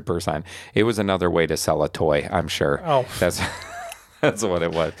end, 100%. It was another way to sell a toy, I'm sure. Oh, that's what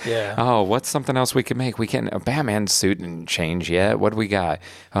it was. Yeah. Oh, what's something else we could make? We can a Batman suit and change yet. What do we got?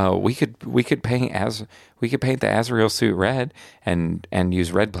 We could paint the Azrael suit red and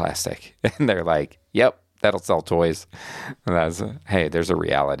use red plastic. And they're like, "Yep, that'll sell toys." And hey, there's a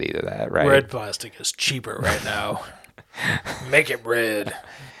reality to that, right? Red plastic is cheaper right now. Make it red.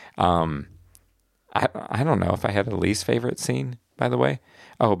 I don't know if I had a least favorite scene, by the way.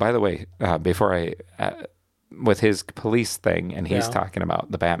 Oh, by the way, before with his police thing, and he's talking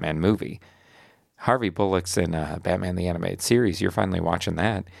about the Batman movie. Harvey Bullock's in Batman the Animated Series. You're finally watching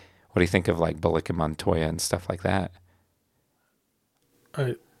that. What do you think of like Bullock and Montoya and stuff like that?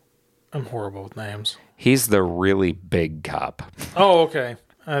 I'm horrible with names. He's the really big cop. Oh, okay.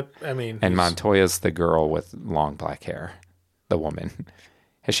 I mean... And Montoya's the girl with long black hair. The woman.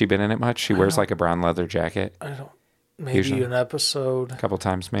 Has she been in it much? She wears like a brown leather jacket. I don't... Maybe usually. An episode. A couple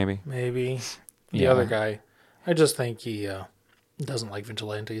times, maybe. Maybe. The other guy. I just think he doesn't like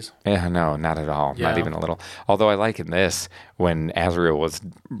vigilantes. Yeah, no, not at all. Yeah. Not even a little. Although I like in this, when Azrael was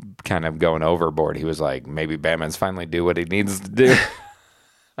kind of going overboard, he was like, maybe Batman's finally do what he needs to do.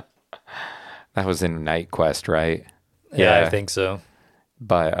 That was in Night Quest, right? Yeah, I think so.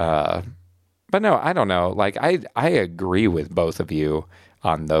 But no, I don't know. Like I agree with both of you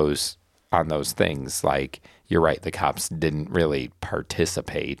on those things. Like you're right, the cops didn't really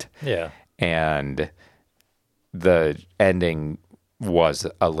participate. Yeah. And the ending was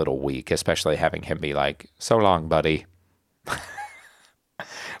a little weak, especially having him be like, "So long, buddy."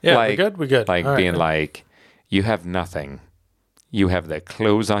 Yeah, we're good. Like all being like, "You have nothing. You have the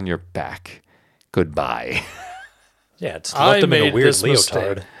clothes on your back. Goodbye." Yeah, it's left him in a weird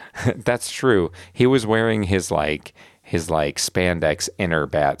leotard. That's true. He was wearing his spandex inner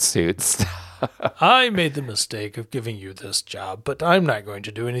bat suits. I made the mistake of giving you this job, but I'm not going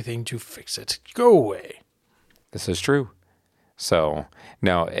to do anything to fix it. Go away. This is true. So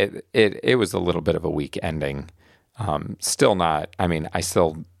no, it was a little bit of a weak ending. Still not. I mean, I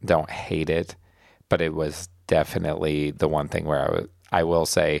still don't hate it, but it was definitely the one thing where I will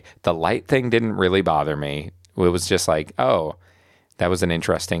say the light thing didn't really bother me. It was just like, oh, that was an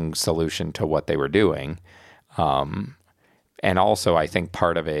interesting solution to what they were doing. And also, I think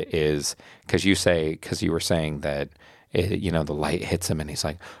part of it is because you were saying that the light hits him and he's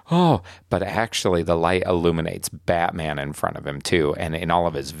like, oh, but actually the light illuminates Batman in front of him too. And in all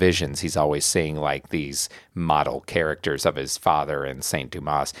of his visions, he's always seeing like these model characters of his father and Saint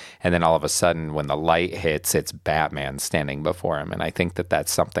Dumas. And then all of a sudden when the light hits, it's Batman standing before him. And I think that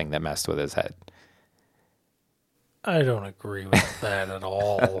that's something that messed with his head. I don't agree with that at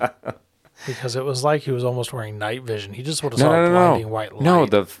all. Because it was like he was almost wearing night vision. He just would have saw a blinding white light. No,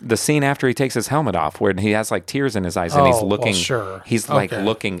 the scene after he takes his helmet off, where he has like tears in his eyes, and he's looking. Well, sure. He's like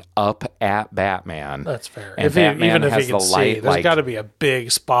looking up at Batman. That's fair. And Batman has the light. There's got to be a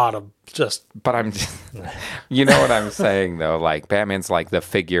big spot of just. But I'm, you know what I'm saying though. Like Batman's like the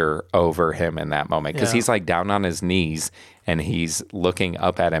figure over him in that moment because he's like down on his knees and he's looking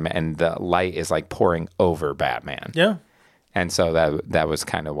up at him, and the light is like pouring over Batman. Yeah. And so that was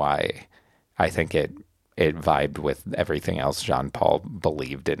kind of why. I think it vibed with everything else Jean Paul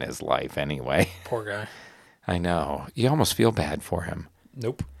believed in his life anyway. Poor guy. I know. You almost feel bad for him.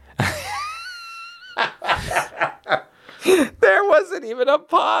 Nope. There wasn't even a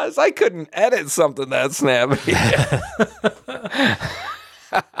pause. I couldn't edit something that snappy.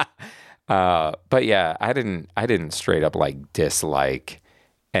 But yeah, I didn't straight up like dislike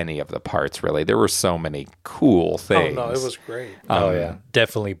any of the parts really. There were so many cool things. Oh no, it was great. Yeah,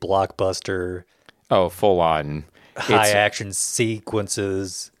 definitely blockbuster. Oh, full on high action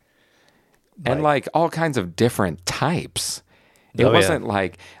sequences, and like all kinds of different types. It wasn't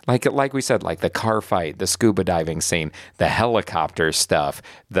like we said, like the car fight, the scuba diving scene, the helicopter stuff,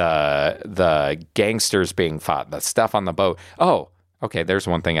 the gangsters being fought, the stuff on the boat. Oh, okay. There's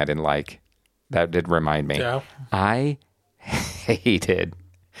one thing I didn't like. That did remind me. Yeah. I hated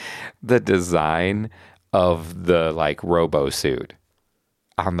the design of the like robo suit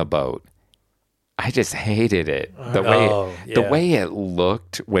on the boat. I just hated it. The way it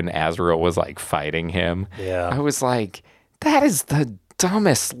looked when Azrael was like fighting him. Yeah. I was like, that is the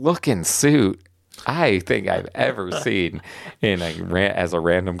dumbest looking suit I think I've ever seen as a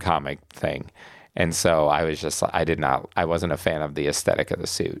random comic thing. And so I was just, I wasn't a fan of the aesthetic of the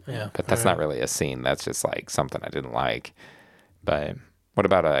suit. Yeah. But that's not really a scene. That's just like something I didn't like. But what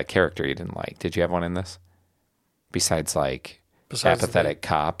about a character you didn't like? Did you have one in this? Besides apathetic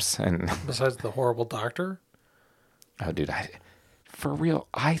cops and besides the horrible doctor? Oh, dude, for real,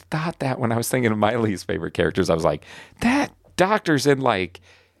 I thought that when I was thinking of my least favorite characters, I was like, that doctor's in like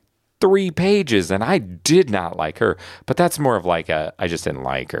 3 pages, and I did not like her. But that's more of like I just didn't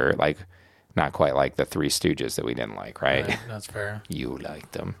like her. Like, not quite like the Three Stooges that we didn't like, right? That's fair. You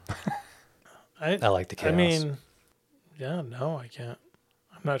liked them. I like the chaos. I mean, yeah, no, I can't.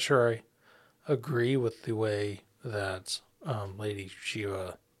 I'm not sure I agree with the way that Lady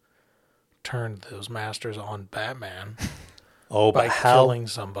Shiva turned those masters on Batman. Oh, by but how killing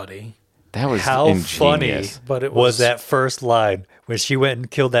somebody. That was how ingenious. funny But it was that first line when she went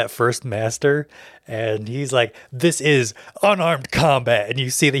and killed that first master, and he's like, "This is unarmed combat," and you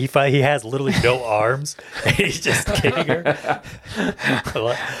see that he has literally no arms, and he's just kicking her.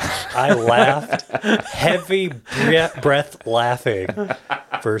 I laughed, heavy breath laughing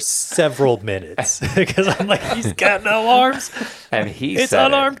for several minutes because I'm like, he's got no arms, And it's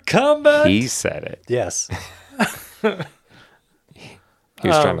unarmed combat. He said it. Yes. He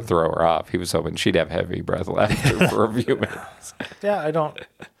was trying to throw her off. He was hoping she'd have heavy breath laughter for a few minutes. Yeah,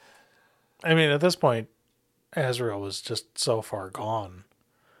 I mean, at this point, Azrael was just so far gone.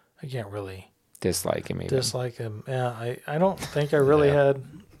 I can't really Dislike him even. dislike him. Yeah, I don't think I really had.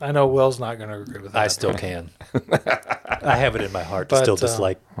 I know Will's not going to agree with that. I still can. I have it in my heart to But, still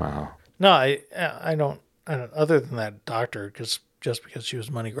dislike. Wow. No, I don't. Other than that doctor, just because she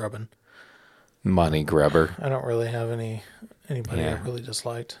was money grubbing, Money grubber. I don't really have anybody Yeah. I really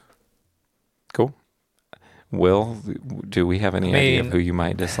disliked. Cool. Will, do we have any idea of who you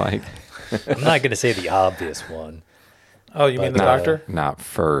might dislike? I'm not going to say the obvious one. Oh, you mean the doctor? Not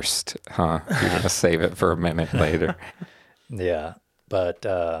first, huh? You're going to save it for a minute later. Yeah, but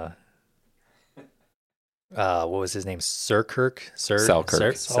what was his name? Selkirk?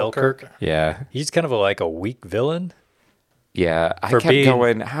 Selkirk. Yeah. He's kind of like a weak villain. Yeah. I For kept being-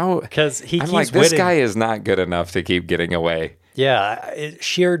 going, how? Because he I'm keeps like, this winning. guy is not good enough to keep getting away. Yeah,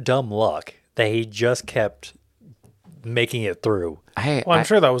 sheer dumb luck that he just kept making it through. Well, I'm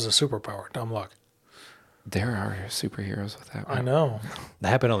sure that was a superpower. Dumb luck. There are superheroes with that one. I know. That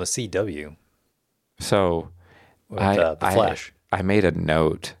happened on the CW So with the Flash. I made a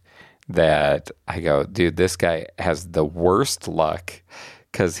note that I go, dude, this guy has the worst luck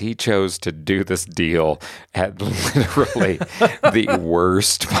because he chose to do this deal at literally the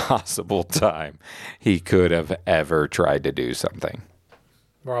worst possible time he could have ever tried to do something.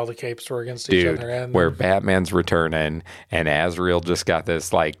 Where all the capes were against each other. And where Batman's returning and Azrael just got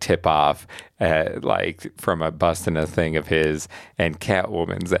this like tip off like from a busting a thing of his, and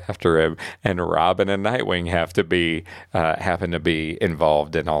Catwoman's after him, and Robin and Nightwing happen to be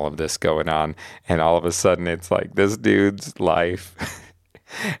involved in all of this going on, and all of a sudden it's like this dude's life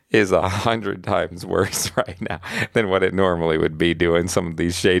is 100 times worse right now than what it normally would be doing some of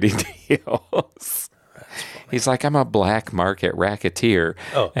these shady deals. He's like, I'm a black market racketeer,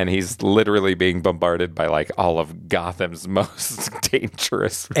 and he's literally being bombarded by like all of Gotham's most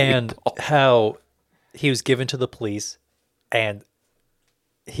dangerous people. And how he was given to the police, and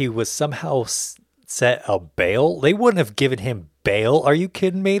he was somehow set a bail. They wouldn't have given him bail. Are you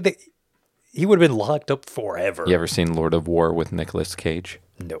kidding me? He would have been locked up forever. You ever seen Lord of War with Nicolas Cage?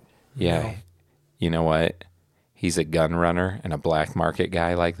 No. Yeah. No. You know what? He's a gun runner and a black market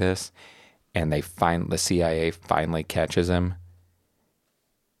guy like this. And the CIA finally catches him,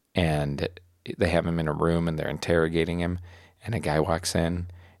 and they have him in a room and they're interrogating him, and a guy walks in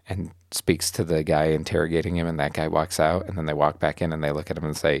and speaks to the guy interrogating him, and that guy walks out, and then they walk back in and they look at him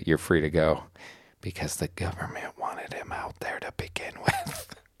and say, "You're free to go," because the government wanted him out there to begin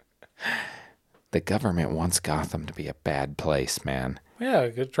with. The government wants Gotham to be a bad place, man. Yeah,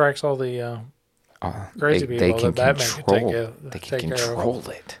 it attracts all the crazy people they can that Batman they can control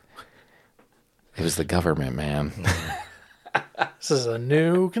it. It was the government, man. This is a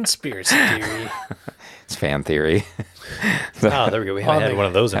new conspiracy theory. It's fan theory. There we go. We haven't had one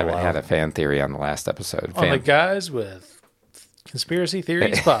of those in a Haven't while. had a fan theory on the last episode. On the Guys with Conspiracy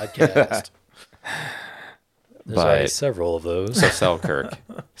Theories podcast. There's already several of those. So Selkirk.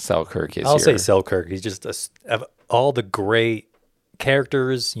 Selkirk is I'll say Selkirk. He's just of all the great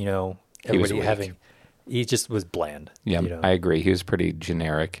characters, everybody weak. he just was bland. Yeah, I agree. He was pretty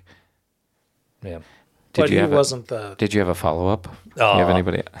generic. Yeah. But he wasn't the... Did you have a follow-up? Do you have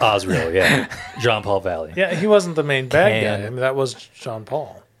anybody? Osriel, yeah. Jean-Paul Valley. Yeah, he wasn't the main bad guy. I mean, that was Jean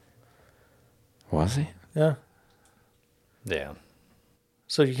Paul. Was he? Yeah. Yeah.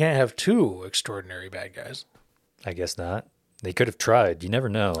 So you can't have two extraordinary bad guys. I guess not. They could have tried. You never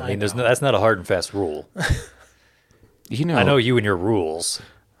know. I mean, know. That's not a hard and fast rule. I know you and your rules.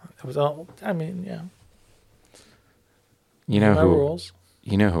 It was all... I mean, yeah. You know My who? rules.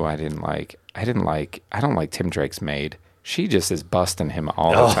 You know who I didn't like? I don't like Tim Drake's maid. She just is busting him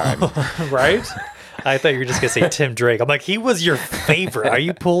all the time. Right? I thought you were just going to say Tim Drake. I'm like, he was your favorite. Are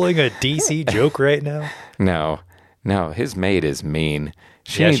you pulling a DC joke right now? No, his maid is mean.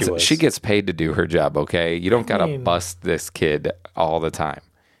 She gets paid to do her job, okay? You don't got to bust this kid all the time.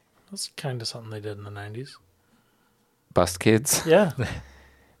 That's kind of something they did in the 90s. Bust kids? Yeah.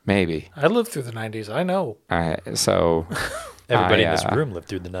 Maybe. I lived through the 90s. I know. Everybody in this room lived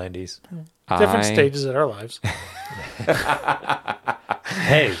through the 90s. Different stages in our lives.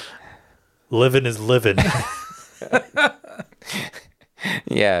 Hey, living is living.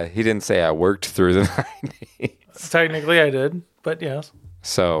 Yeah, he didn't say I worked through the 90s. Technically, I did, but yes.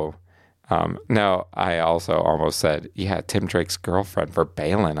 So, no, I also almost said, yeah, Tim Drake's girlfriend for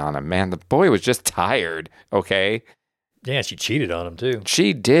bailing on him. Man, the boy was just tired, okay? Yeah, she cheated on him, too.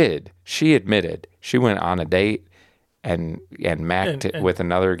 She did. She admitted. She went on a date and macked it with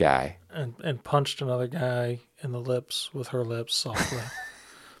another guy. And punched another guy in the lips with her lips softly.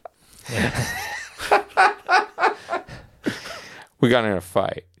 We got in a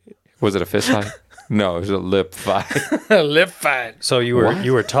fight. Was it a fist fight? No, it was a lip fight. Lip fight. So you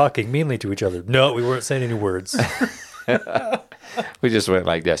were talking meanly to each other. No, we weren't saying any words. We just went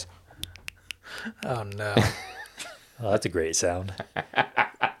like this. Oh, no. Oh, that's a great sound.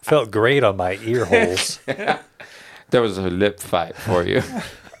 Felt great on my ear holes. There was a lip fight for you.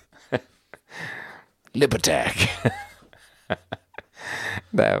 Lip attack.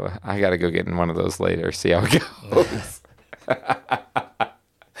 I got to go get in one of those later, see how it goes.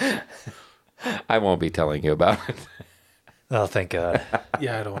 I won't be telling you about it. Oh, thank God.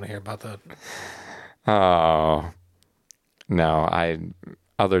 Yeah, I don't want to hear about that. Oh, no.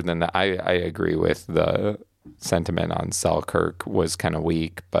 Other than that, I agree with the sentiment on Selkirk was kind of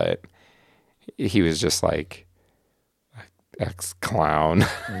weak, but he was just like ex-clown.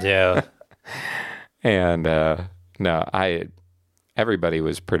 Yeah. And no, everybody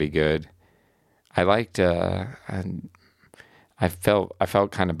was pretty good. I liked I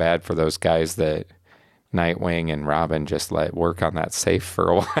felt kind of bad for those guys that Nightwing and Robin just let work on that safe for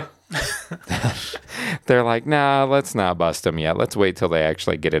a while. They're like, nah, let's not bust them yet. Let's wait till they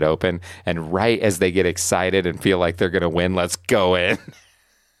actually get it open. And right as they get excited and feel like they're going to win, let's go in.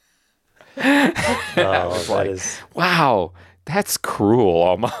 Wow, that's cruel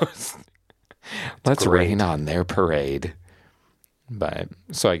almost. Let's rain on their parade. But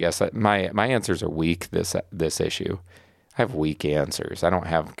so I guess that my answers are weak this issue. I have weak answers. I don't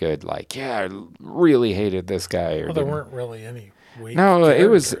have good I really hated this guy. Or Well, there weren't really any weak no, it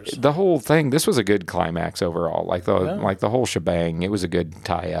was characters. the whole thing. This was a good climax overall. Like Yeah. the whole shebang. It was a good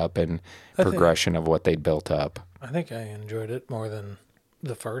tie up and progression of what they'd built up. I think I enjoyed it more than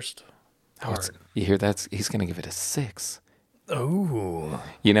the first part. You hear that? He's going to give it a 6. Oh.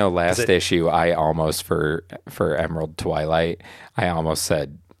 You know, last issue I almost for Emerald Twilight, I almost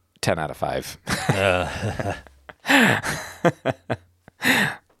said 10 out of 5.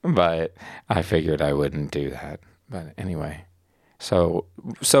 But I figured I wouldn't do that. But anyway, so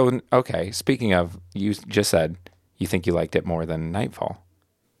okay. Speaking of, you just said you think you liked it more than Nightfall.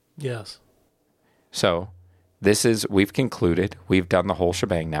 Yes. So we've concluded. We've done the whole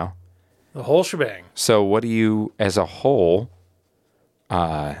shebang now. The whole shebang. So what do you, as a whole,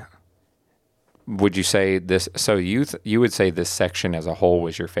 would you say this? So you would say this section as a whole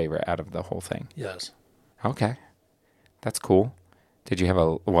was your favorite out of the whole thing? Yes. Okay, that's cool. Did you have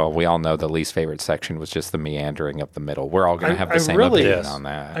well, we all know the least favorite section was just the meandering up the middle. We're all going to have the same opinion on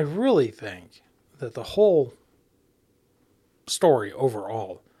that. I really think that the whole story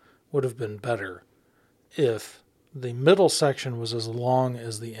overall would have been better if the middle section was as long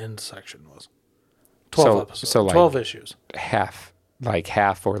as the end section was. 12 episodes. So 12 issues. Half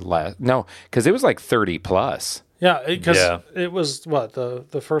or less. No, because it was like 30 plus. Yeah, because it was what?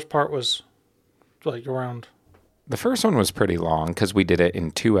 The first part was like around... The first one was pretty long because we did it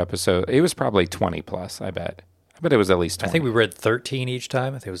in 2 episodes. It was probably 20 plus, I bet. I bet it was at least 20. I think we read 13 each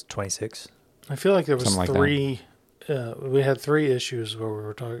time. I think it was 26. I feel like there was Something like 3... we had 3 issues where we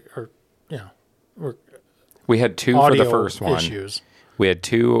were talking... We had 2 for the first one. Issues. We had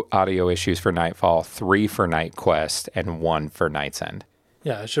 2 audio issues for Nightfall, 3 for Night Quest, and 1 for Nightsend.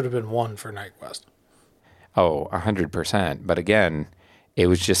 Yeah, it should have been 1 for Night Quest. Oh, 100%. But again, it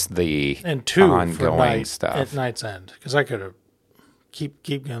was just the And 2 ongoing for stuff. At Night's End. Because I could have keep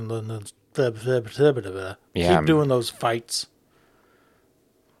going keep doing those fights.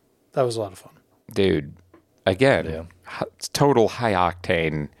 That was a lot of fun. Dude, again, total high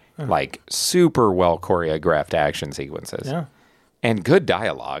octane, like super well choreographed action sequences. Yeah. And good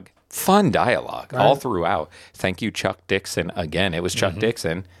dialogue. Fun dialogue all throughout. Thank you, Chuck Dixon. Again, it was Chuck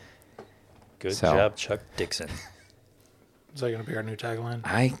Dixon. Good job, Chuck Dixon. Is that going to be our new tagline?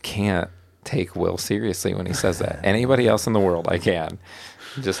 I can't take Will seriously when he says that. Anybody else in the world, I can.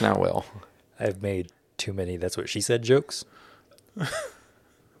 Just not Will. I've made too many "that's what she said" jokes. I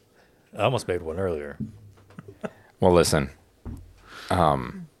almost made one earlier. Well, listen.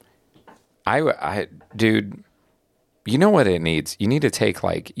 Dude, you know what it needs? You need to take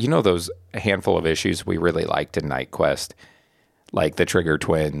those handful of issues we really liked in Night Quest, like the Trigger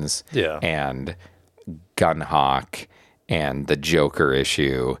Twins, and Gunhawk, and the Joker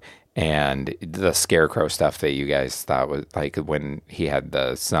issue, and the Scarecrow stuff that you guys thought was like when he had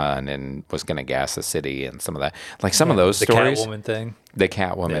the son and was going to gas the city and some of that, like some of those stories, the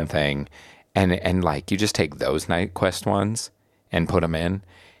Catwoman thing, and like you just take those Night Quest ones and put them in.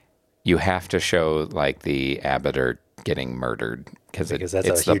 You have to show like the Abaddon getting murdered because it's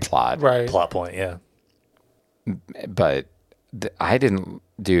the plot, right? Plot point, yeah. But I didn't,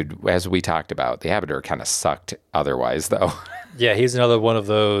 dude. As we talked about, the Abaddon kind of sucked. Otherwise, though. Yeah, he's another one of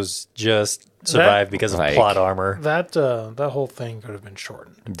those just survived because of plot armor. That whole thing could have been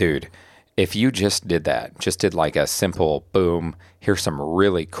shortened. Dude, if you just did that, just did like a simple boom, here's some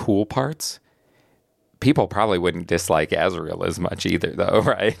really cool parts, people probably wouldn't dislike Azrael as much either, though,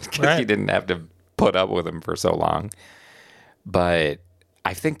 right? Because you didn't have to put up with him for so long. But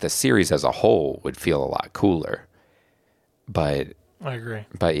I think the series as a whole would feel a lot cooler. But I agree.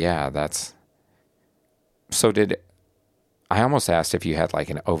 But yeah, that's... So I almost asked if you had like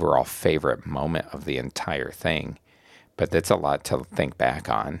an overall favorite moment of the entire thing, but that's a lot to think back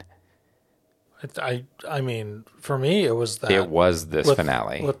on. I mean, for me, it was that. It was this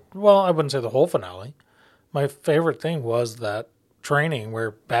finale. Well, I wouldn't say the whole finale. My favorite thing was that training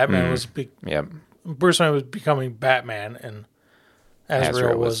where Batman was... Bruce Wayne was becoming Batman, and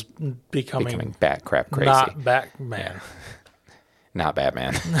Azrael was becoming bat crap crazy. Not Batman. Not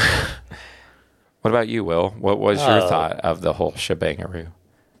Batman. What about you, Will? What was your thought of the whole shebangaroo?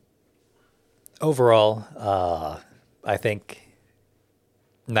 Overall, I think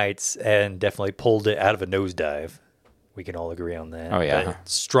Knightsend definitely pulled it out of a nosedive. We can all agree on that. Oh, yeah. But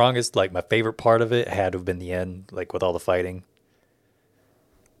strongest, like my favorite part of it had to have been the end, like with all the fighting.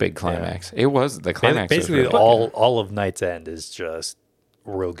 Big climax. Yeah. It was the climax. Basically, all of Knightsend is just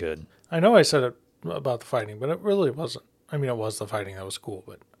real good. I know I said it about the fighting, but it really wasn't. I mean, it was the fighting that was cool,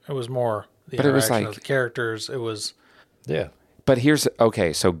 but it was more the interaction of the characters. It was... But But here's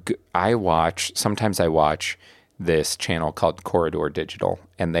okay. So sometimes I watch this channel called Corridor Digital,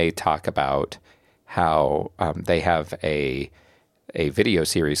 and they talk about how they have a video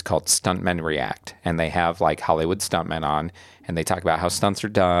series called Stuntmen React, and they have like Hollywood stuntmen on, and they talk about how stunts are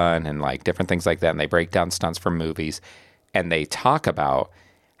done and like different things like that, and they break down stunts from movies, and they talk about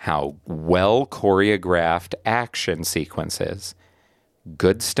how well choreographed action sequences,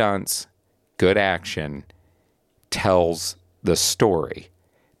 good stunts, good action tells the story.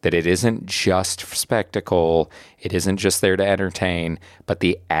 That it isn't just spectacle, it isn't just there to entertain, but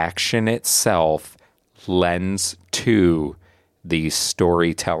the action itself lends to the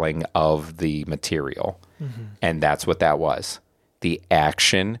storytelling of the material. Mm-hmm. And that's what that was. The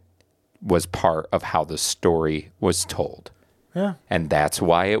action was part of how the story was told. Yeah. And that's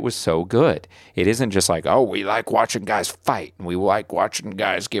why it was so good. It isn't just like, oh, we like watching guys fight, and we like watching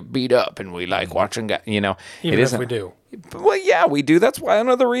guys get beat up, and we like watching guys, you know. Even it if isn't, we do. Well, yeah, we do. That's one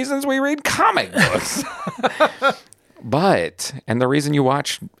of the reasons we read comic books. And the reason you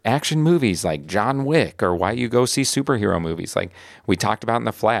watch action movies like John Wick, or why you go see superhero movies, like we talked about in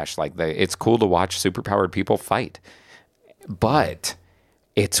The Flash, like it's cool to watch superpowered people fight. But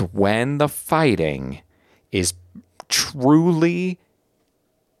it's when the fighting is truly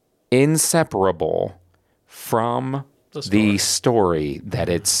inseparable from the story that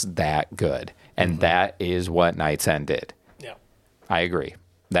it's that good. And that is what Knightsend did. Yeah. I agree.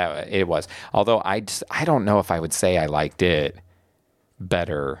 That it was. Although I don't know if I would say I liked it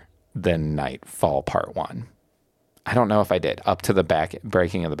better than Knightfall Part 1. I don't know if I did. Up to the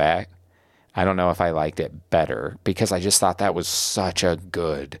breaking of the back, I don't know if I liked it better because I just thought that was such a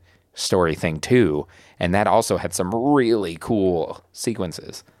good story thing too. And that also had some really cool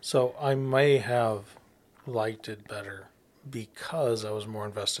sequences. So I may have liked it better because I was more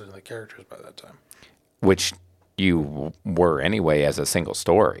invested in the characters by that time. Which you were anyway as a single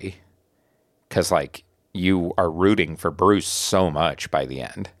story. Because, like, you are rooting for Bruce so much by the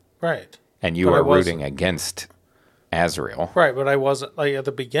end. Right. And you are rooting against Azrael. Right, but I wasn't, like, at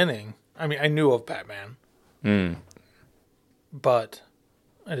the beginning. I mean, I knew of Batman. But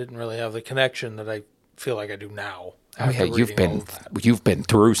I didn't really have the connection that I feel like I do now. Oh yeah, you've been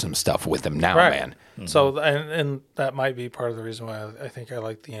through some stuff with him now, man. Mm-hmm. So and that might be part of the reason why I think I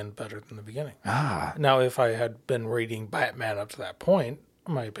like the end better than the beginning. Now, if I had been reading Batman up to that point,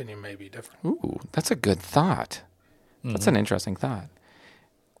 my opinion may be different. Ooh, that's a good thought. That's an interesting thought.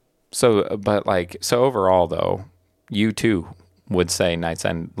 So, so overall though, you too would say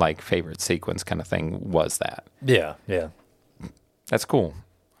Knightsend like favorite sequence kind of thing was that. Yeah, yeah. That's cool.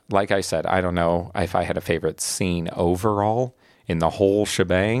 Like I said, I don't know if I had a favorite scene overall in the whole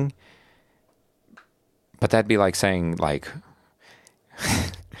shebang, but that'd be like saying, like,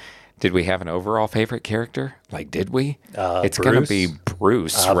 did we have an overall favorite character? Like, did we? It's going to be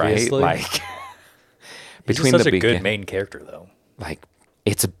Bruce, obviously. Right? Like, between such a good main character, though. Like,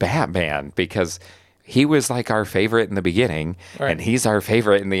 it's Batman because he was like our favorite in the beginning, and he's our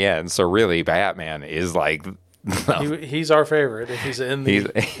favorite in the end. So really, Batman is like... He's our favorite if he's in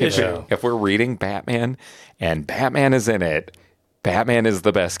the issue. If we're reading Batman and Batman is in it, Batman is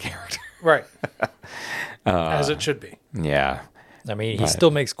the best character. Right. As it should be. Yeah. I mean, he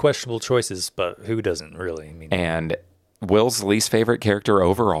still makes questionable choices, but who doesn't really? I mean, and Will's least favorite character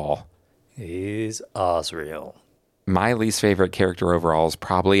overall is Azrael. My least favorite character overall is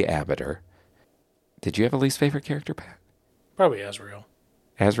probably Abaddon. Did you have a least favorite character, Pat? Probably Azrael.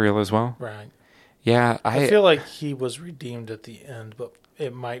 Azrael as well? Right. Yeah, I feel like he was redeemed at the end, but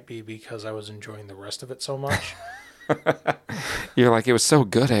it might be because I was enjoying the rest of it so much. You're like, it was so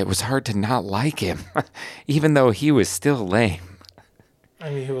good, it was hard to not like him, even though he was still lame. I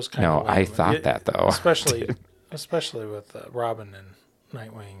mean, he was kind of lame. I thought that, though. Especially with Robin and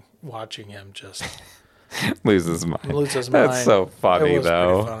Nightwing, watching him just... lose his mind. That's so funny,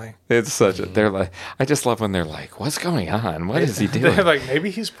 though. Funny. It's such a. They're like, I just love when they're like, "What's going on? What is he doing?" They're like,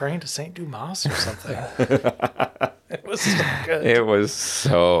 maybe he's praying to Saint Dumas or something. It was so good. It was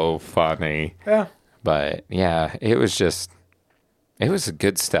so funny. Yeah. But yeah, it was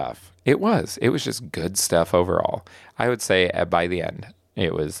good stuff. It was just good stuff overall. I would say by the end,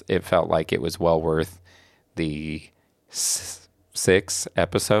 it felt like it was well worth the 6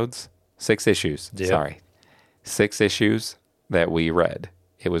 episodes. 6 issues. Yep. Sorry. 6 issues that we read.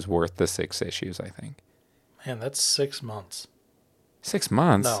 It was worth the 6 issues, I think. Man, that's 6 months. 6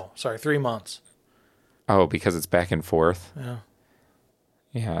 months? No, sorry, 3 months. Oh, because it's back and forth? Yeah.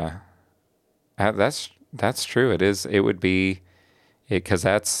 Yeah. That's true. It is. It would be, because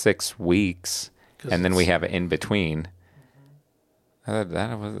that's 6 weeks, and then we have it in between.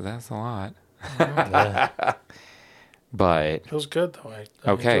 That's a lot. But It was good though. I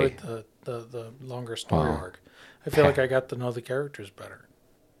Okay. enjoyed the longer story arc. I feel like I got to know the characters better.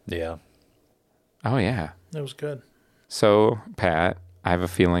 Yeah. oh yeah. It was good. So Pat, I have a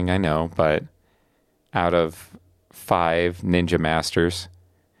feeling I know, but out of 5 Ninja Masters,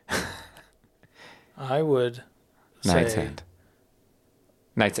 I would Knight's say End.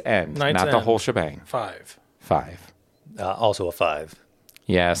 Knight's End, Knight's not the End. whole shebang. 5. 5. Also a 5.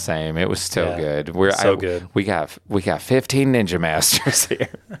 Yeah, same. It was so Yeah, good. good. We got 15 Ninja Masters here.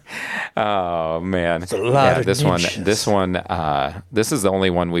 Oh man, a lot of this ninjas. one. This is the only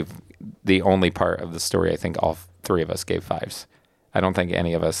one the only part of the story I think all 3 of us gave 5s. I don't think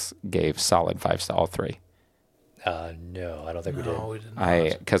any of us gave solid 5s to all 3. No, I don't think we did. No, we did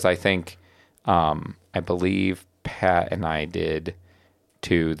not. Because I think, I believe Pat and I did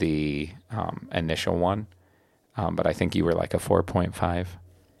to the initial one, but I think you were like a 4.5.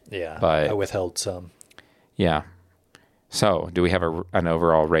 Yeah, But- I withheld some. Yeah. So, do we have an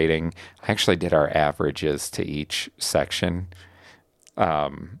overall rating? I actually did our averages to each section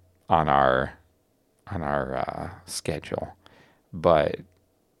on our schedule, but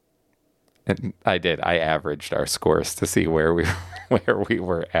I averaged our scores to see where we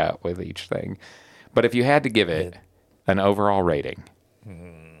were at with each thing. But if you had to give it an overall rating,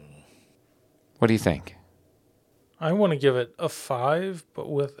 what do you think? I want to give it a 5,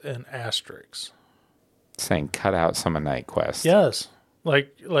 but with an asterisk. Saying cut out some of Night Quest. Yes.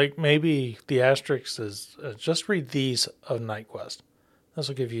 Like maybe the asterisk is just read these of Night Quest. This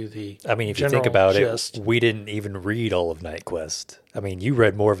will give you the I mean, if you general think about gist. it, we didn't even read all of Night Quest. I mean, you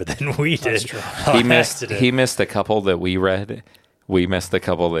read more of it than we did. That's true. He missed a couple that we read. We missed a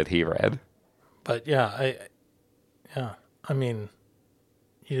couple that he read. But yeah, I mean,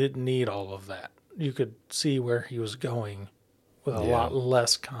 you didn't need all of that. You could see where he was going with a lot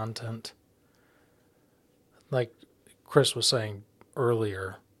less content. Like Chris was saying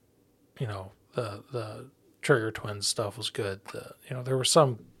earlier, the Trigger Twins stuff was good. There were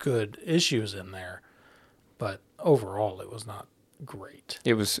some good issues in there, but overall it was not great.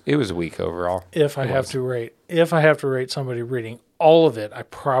 It was weak overall. If I have to rate somebody reading all of it, I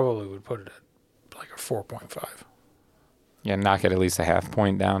probably would put it at like a 4.5. Yeah, knock it at least a half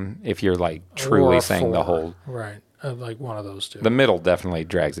point down if you're like Or truly a saying 4. the whole. Right. Like one of those two. The middle definitely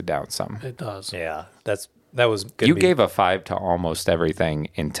drags it down some. It does. Yeah, that was good. You gave a 5 to almost everything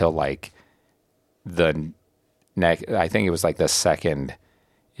until like the next. I think it was like the second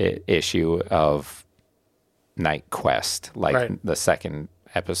issue of Night Quest, like Right. the second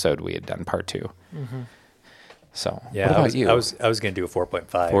episode we had done part 2. Mm-hmm. So Yeah, what about you? I was going to do a 4.5.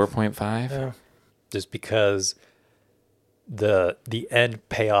 4.5. Yeah. Just because the end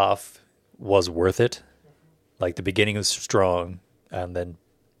payoff was worth it. Like the beginning was strong, and then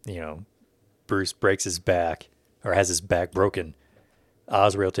Bruce breaks his back or has his back broken.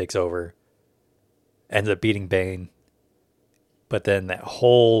 Osriel takes over, ends up beating Bane, but then that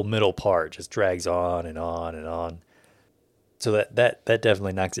whole middle part just drags on and on and on. So that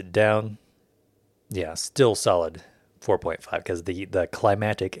definitely knocks it down. Yeah, still solid 4.5 because the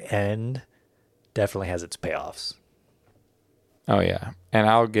climatic end definitely has its payoffs. Oh yeah, and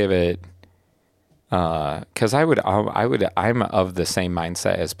I'll give it because I'm of the same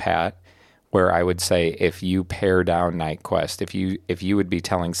mindset as Pat, where I would say if you pare down Night Quest, if you would be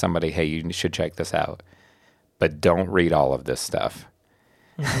telling somebody, hey, you should check this out, but don't read all of this stuff,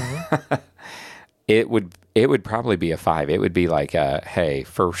 it would probably be a 5. It would be like hey,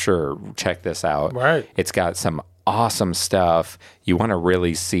 for sure, check this out. Right. It's got some awesome stuff. You want to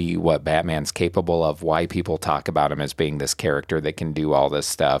really see what Batman's capable of, why people talk about him as being this character that can do all this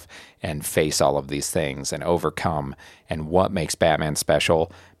stuff and face all of these things and overcome, and what makes Batman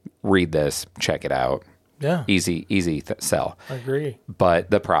special. Read this, check it out. Yeah. Easy sell. I agree.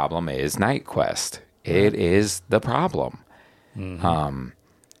 But the problem is Night Quest. It is the problem. Mm-hmm.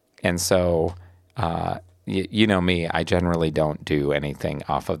 And so, you know me, I generally don't do anything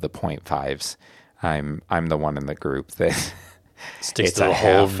off of the 0.5s. I'm the one in the group that Sticks to the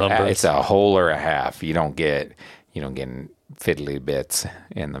whole number. It's a whole or a half. You don't get fiddly bits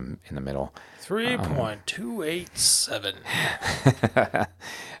in the middle. 3.287.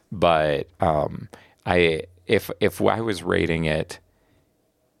 But if I was rating it,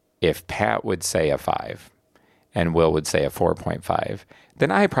 if Pat would say a 5 and Will would say a 4.5, then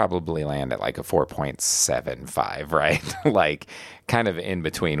I probably land at like a 4.75, right? Like kind of in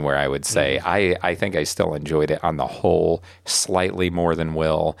between where I would say I think I still enjoyed it on the whole, slightly more than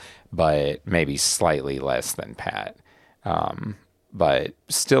Will, but maybe slightly less than Pat. But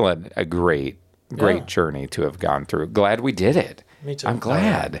still a great journey to have gone through. Glad we did it. Me too. I'm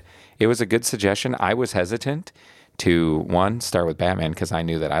glad. It was a good suggestion. I was hesitant to, one, start with Batman because I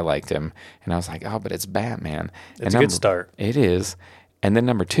knew that I liked him. And I was like, oh, but it's Batman. It's a good start. It is. And then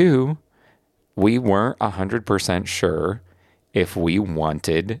number two, we weren't 100% sure if we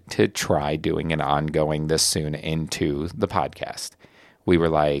wanted to try doing an ongoing this soon into the podcast. We were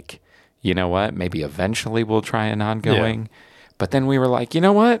like, you know what? Maybe eventually we'll try an ongoing. Yeah. But then we were like, you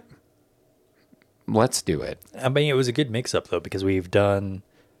know what? Let's do it. I mean, it was a good mix-up, though, because we've done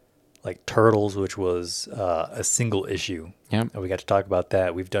like Turtles, which was a single issue. Yep. And we got to talk about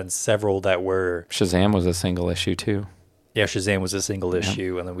that. We've done several that were... Shazam was a single issue, too. Yeah, Shazam was a single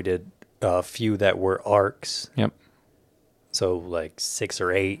issue. And then we did a few that were arcs. Yep. So like 6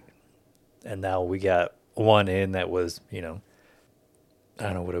 or 8. And now we got one in that was, I don't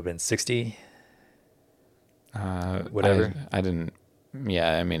know, would have been 60? Whatever. I didn't...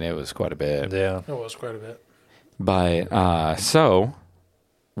 Yeah, I mean, it was quite a bit. Yeah. It was quite a bit. But, so...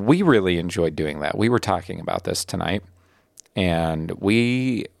 We really enjoyed doing that. We were talking about this tonight, and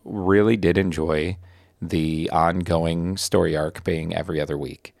we really did enjoy the ongoing story arc being every other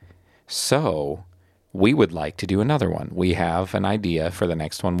week. So we would like to do another one. We have an idea for the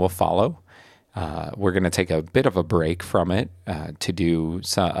next one we'll follow. We're going to take a bit of a break from it to do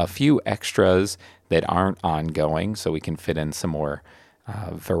a few extras that aren't ongoing so we can fit in some more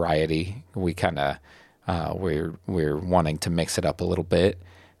variety. We kind of, we're wanting to mix it up a little bit.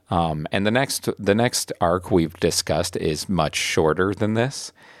 And the next arc we've discussed is much shorter than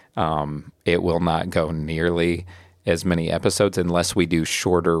this. It will not go nearly as many episodes unless we do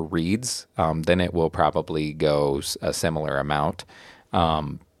shorter reads. Then it will probably go a similar amount.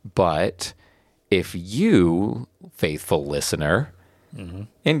 But if you, faithful listener,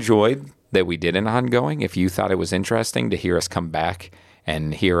 enjoyed that we did an ongoing, if you thought it was interesting to hear us come back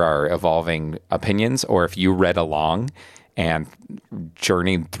and hear our evolving opinions, or if you read along and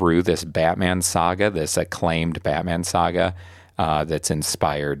journeyed through this Batman saga, this acclaimed Batman saga that's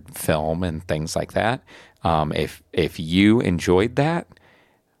inspired film and things like that. If you enjoyed that,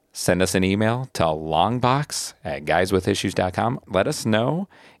 send us an email to longbox@guyswithissues.com. Let us know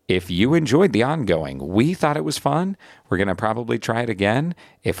if you enjoyed the ongoing. We thought it was fun. We're going to probably try it again.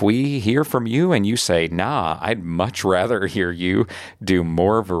 If we hear from you and you say, nah, I'd much rather hear you do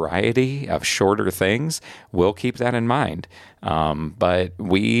more variety of shorter things, we'll keep that in mind. But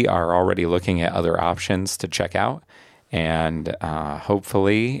we are already looking at other options to check out. And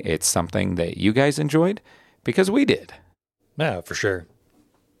hopefully it's something that you guys enjoyed because we did. Yeah, for sure.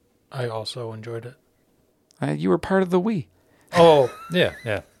 I also enjoyed it. You were part of the we. Oh, Yeah.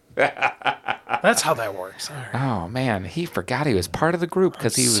 that's how that works. All right. Oh, man. He forgot he was part of the group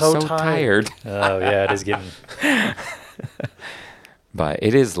because he was so so tired. Oh, yeah, it is getting... But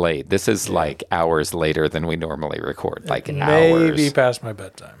it is late. This is like hours later than we normally record. Like Maybe hours. past my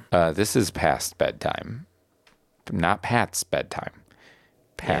bedtime. This is past bedtime. Not Pat's bedtime.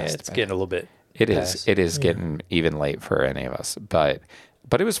 Past it's getting a little bit It is getting even late for any of us. But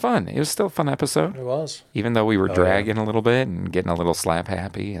it was fun. It was still a fun episode. It was. Even though we were dragging a little bit and getting a little slap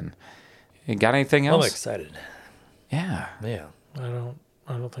happy. And you got anything else? I'm excited. Yeah. Yeah. I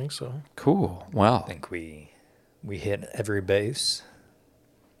don't think so. Cool. Well, I think we hit every base.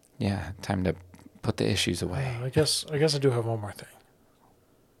 yeah, time to put the issues away. I guess I do have one more thing.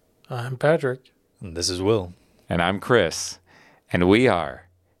 I'm Patrick. And this is Will. And I'm Chris. And we are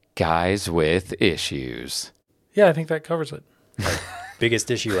Guys with Issues. Yeah, I think that covers it. Biggest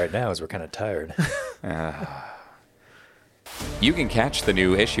issue right now is we're kind of tired. You can catch the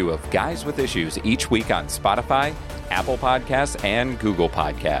new issue of Guys with Issues each week on Spotify, Apple Podcasts, and Google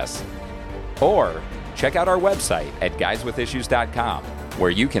Podcasts. Or check out our website at guyswithissues.com,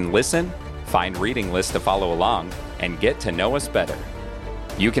 where you can listen, find reading lists to follow along, and get to know us better.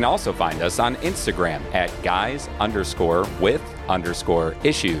 You can also find us on Instagram at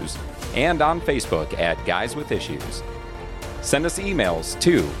guys_with_issues and on Facebook at Guys with Issues. Send us emails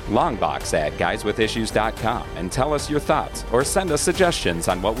to longbox@guyswithissues.com and tell us your thoughts or send us suggestions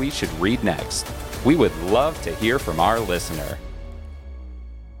on what we should read next. We would love to hear from our listener.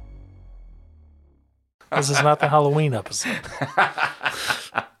 This is not the Halloween episode.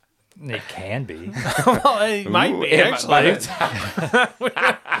 It can be. Well, it might be, actually.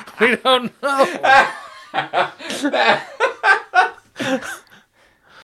 We don't know.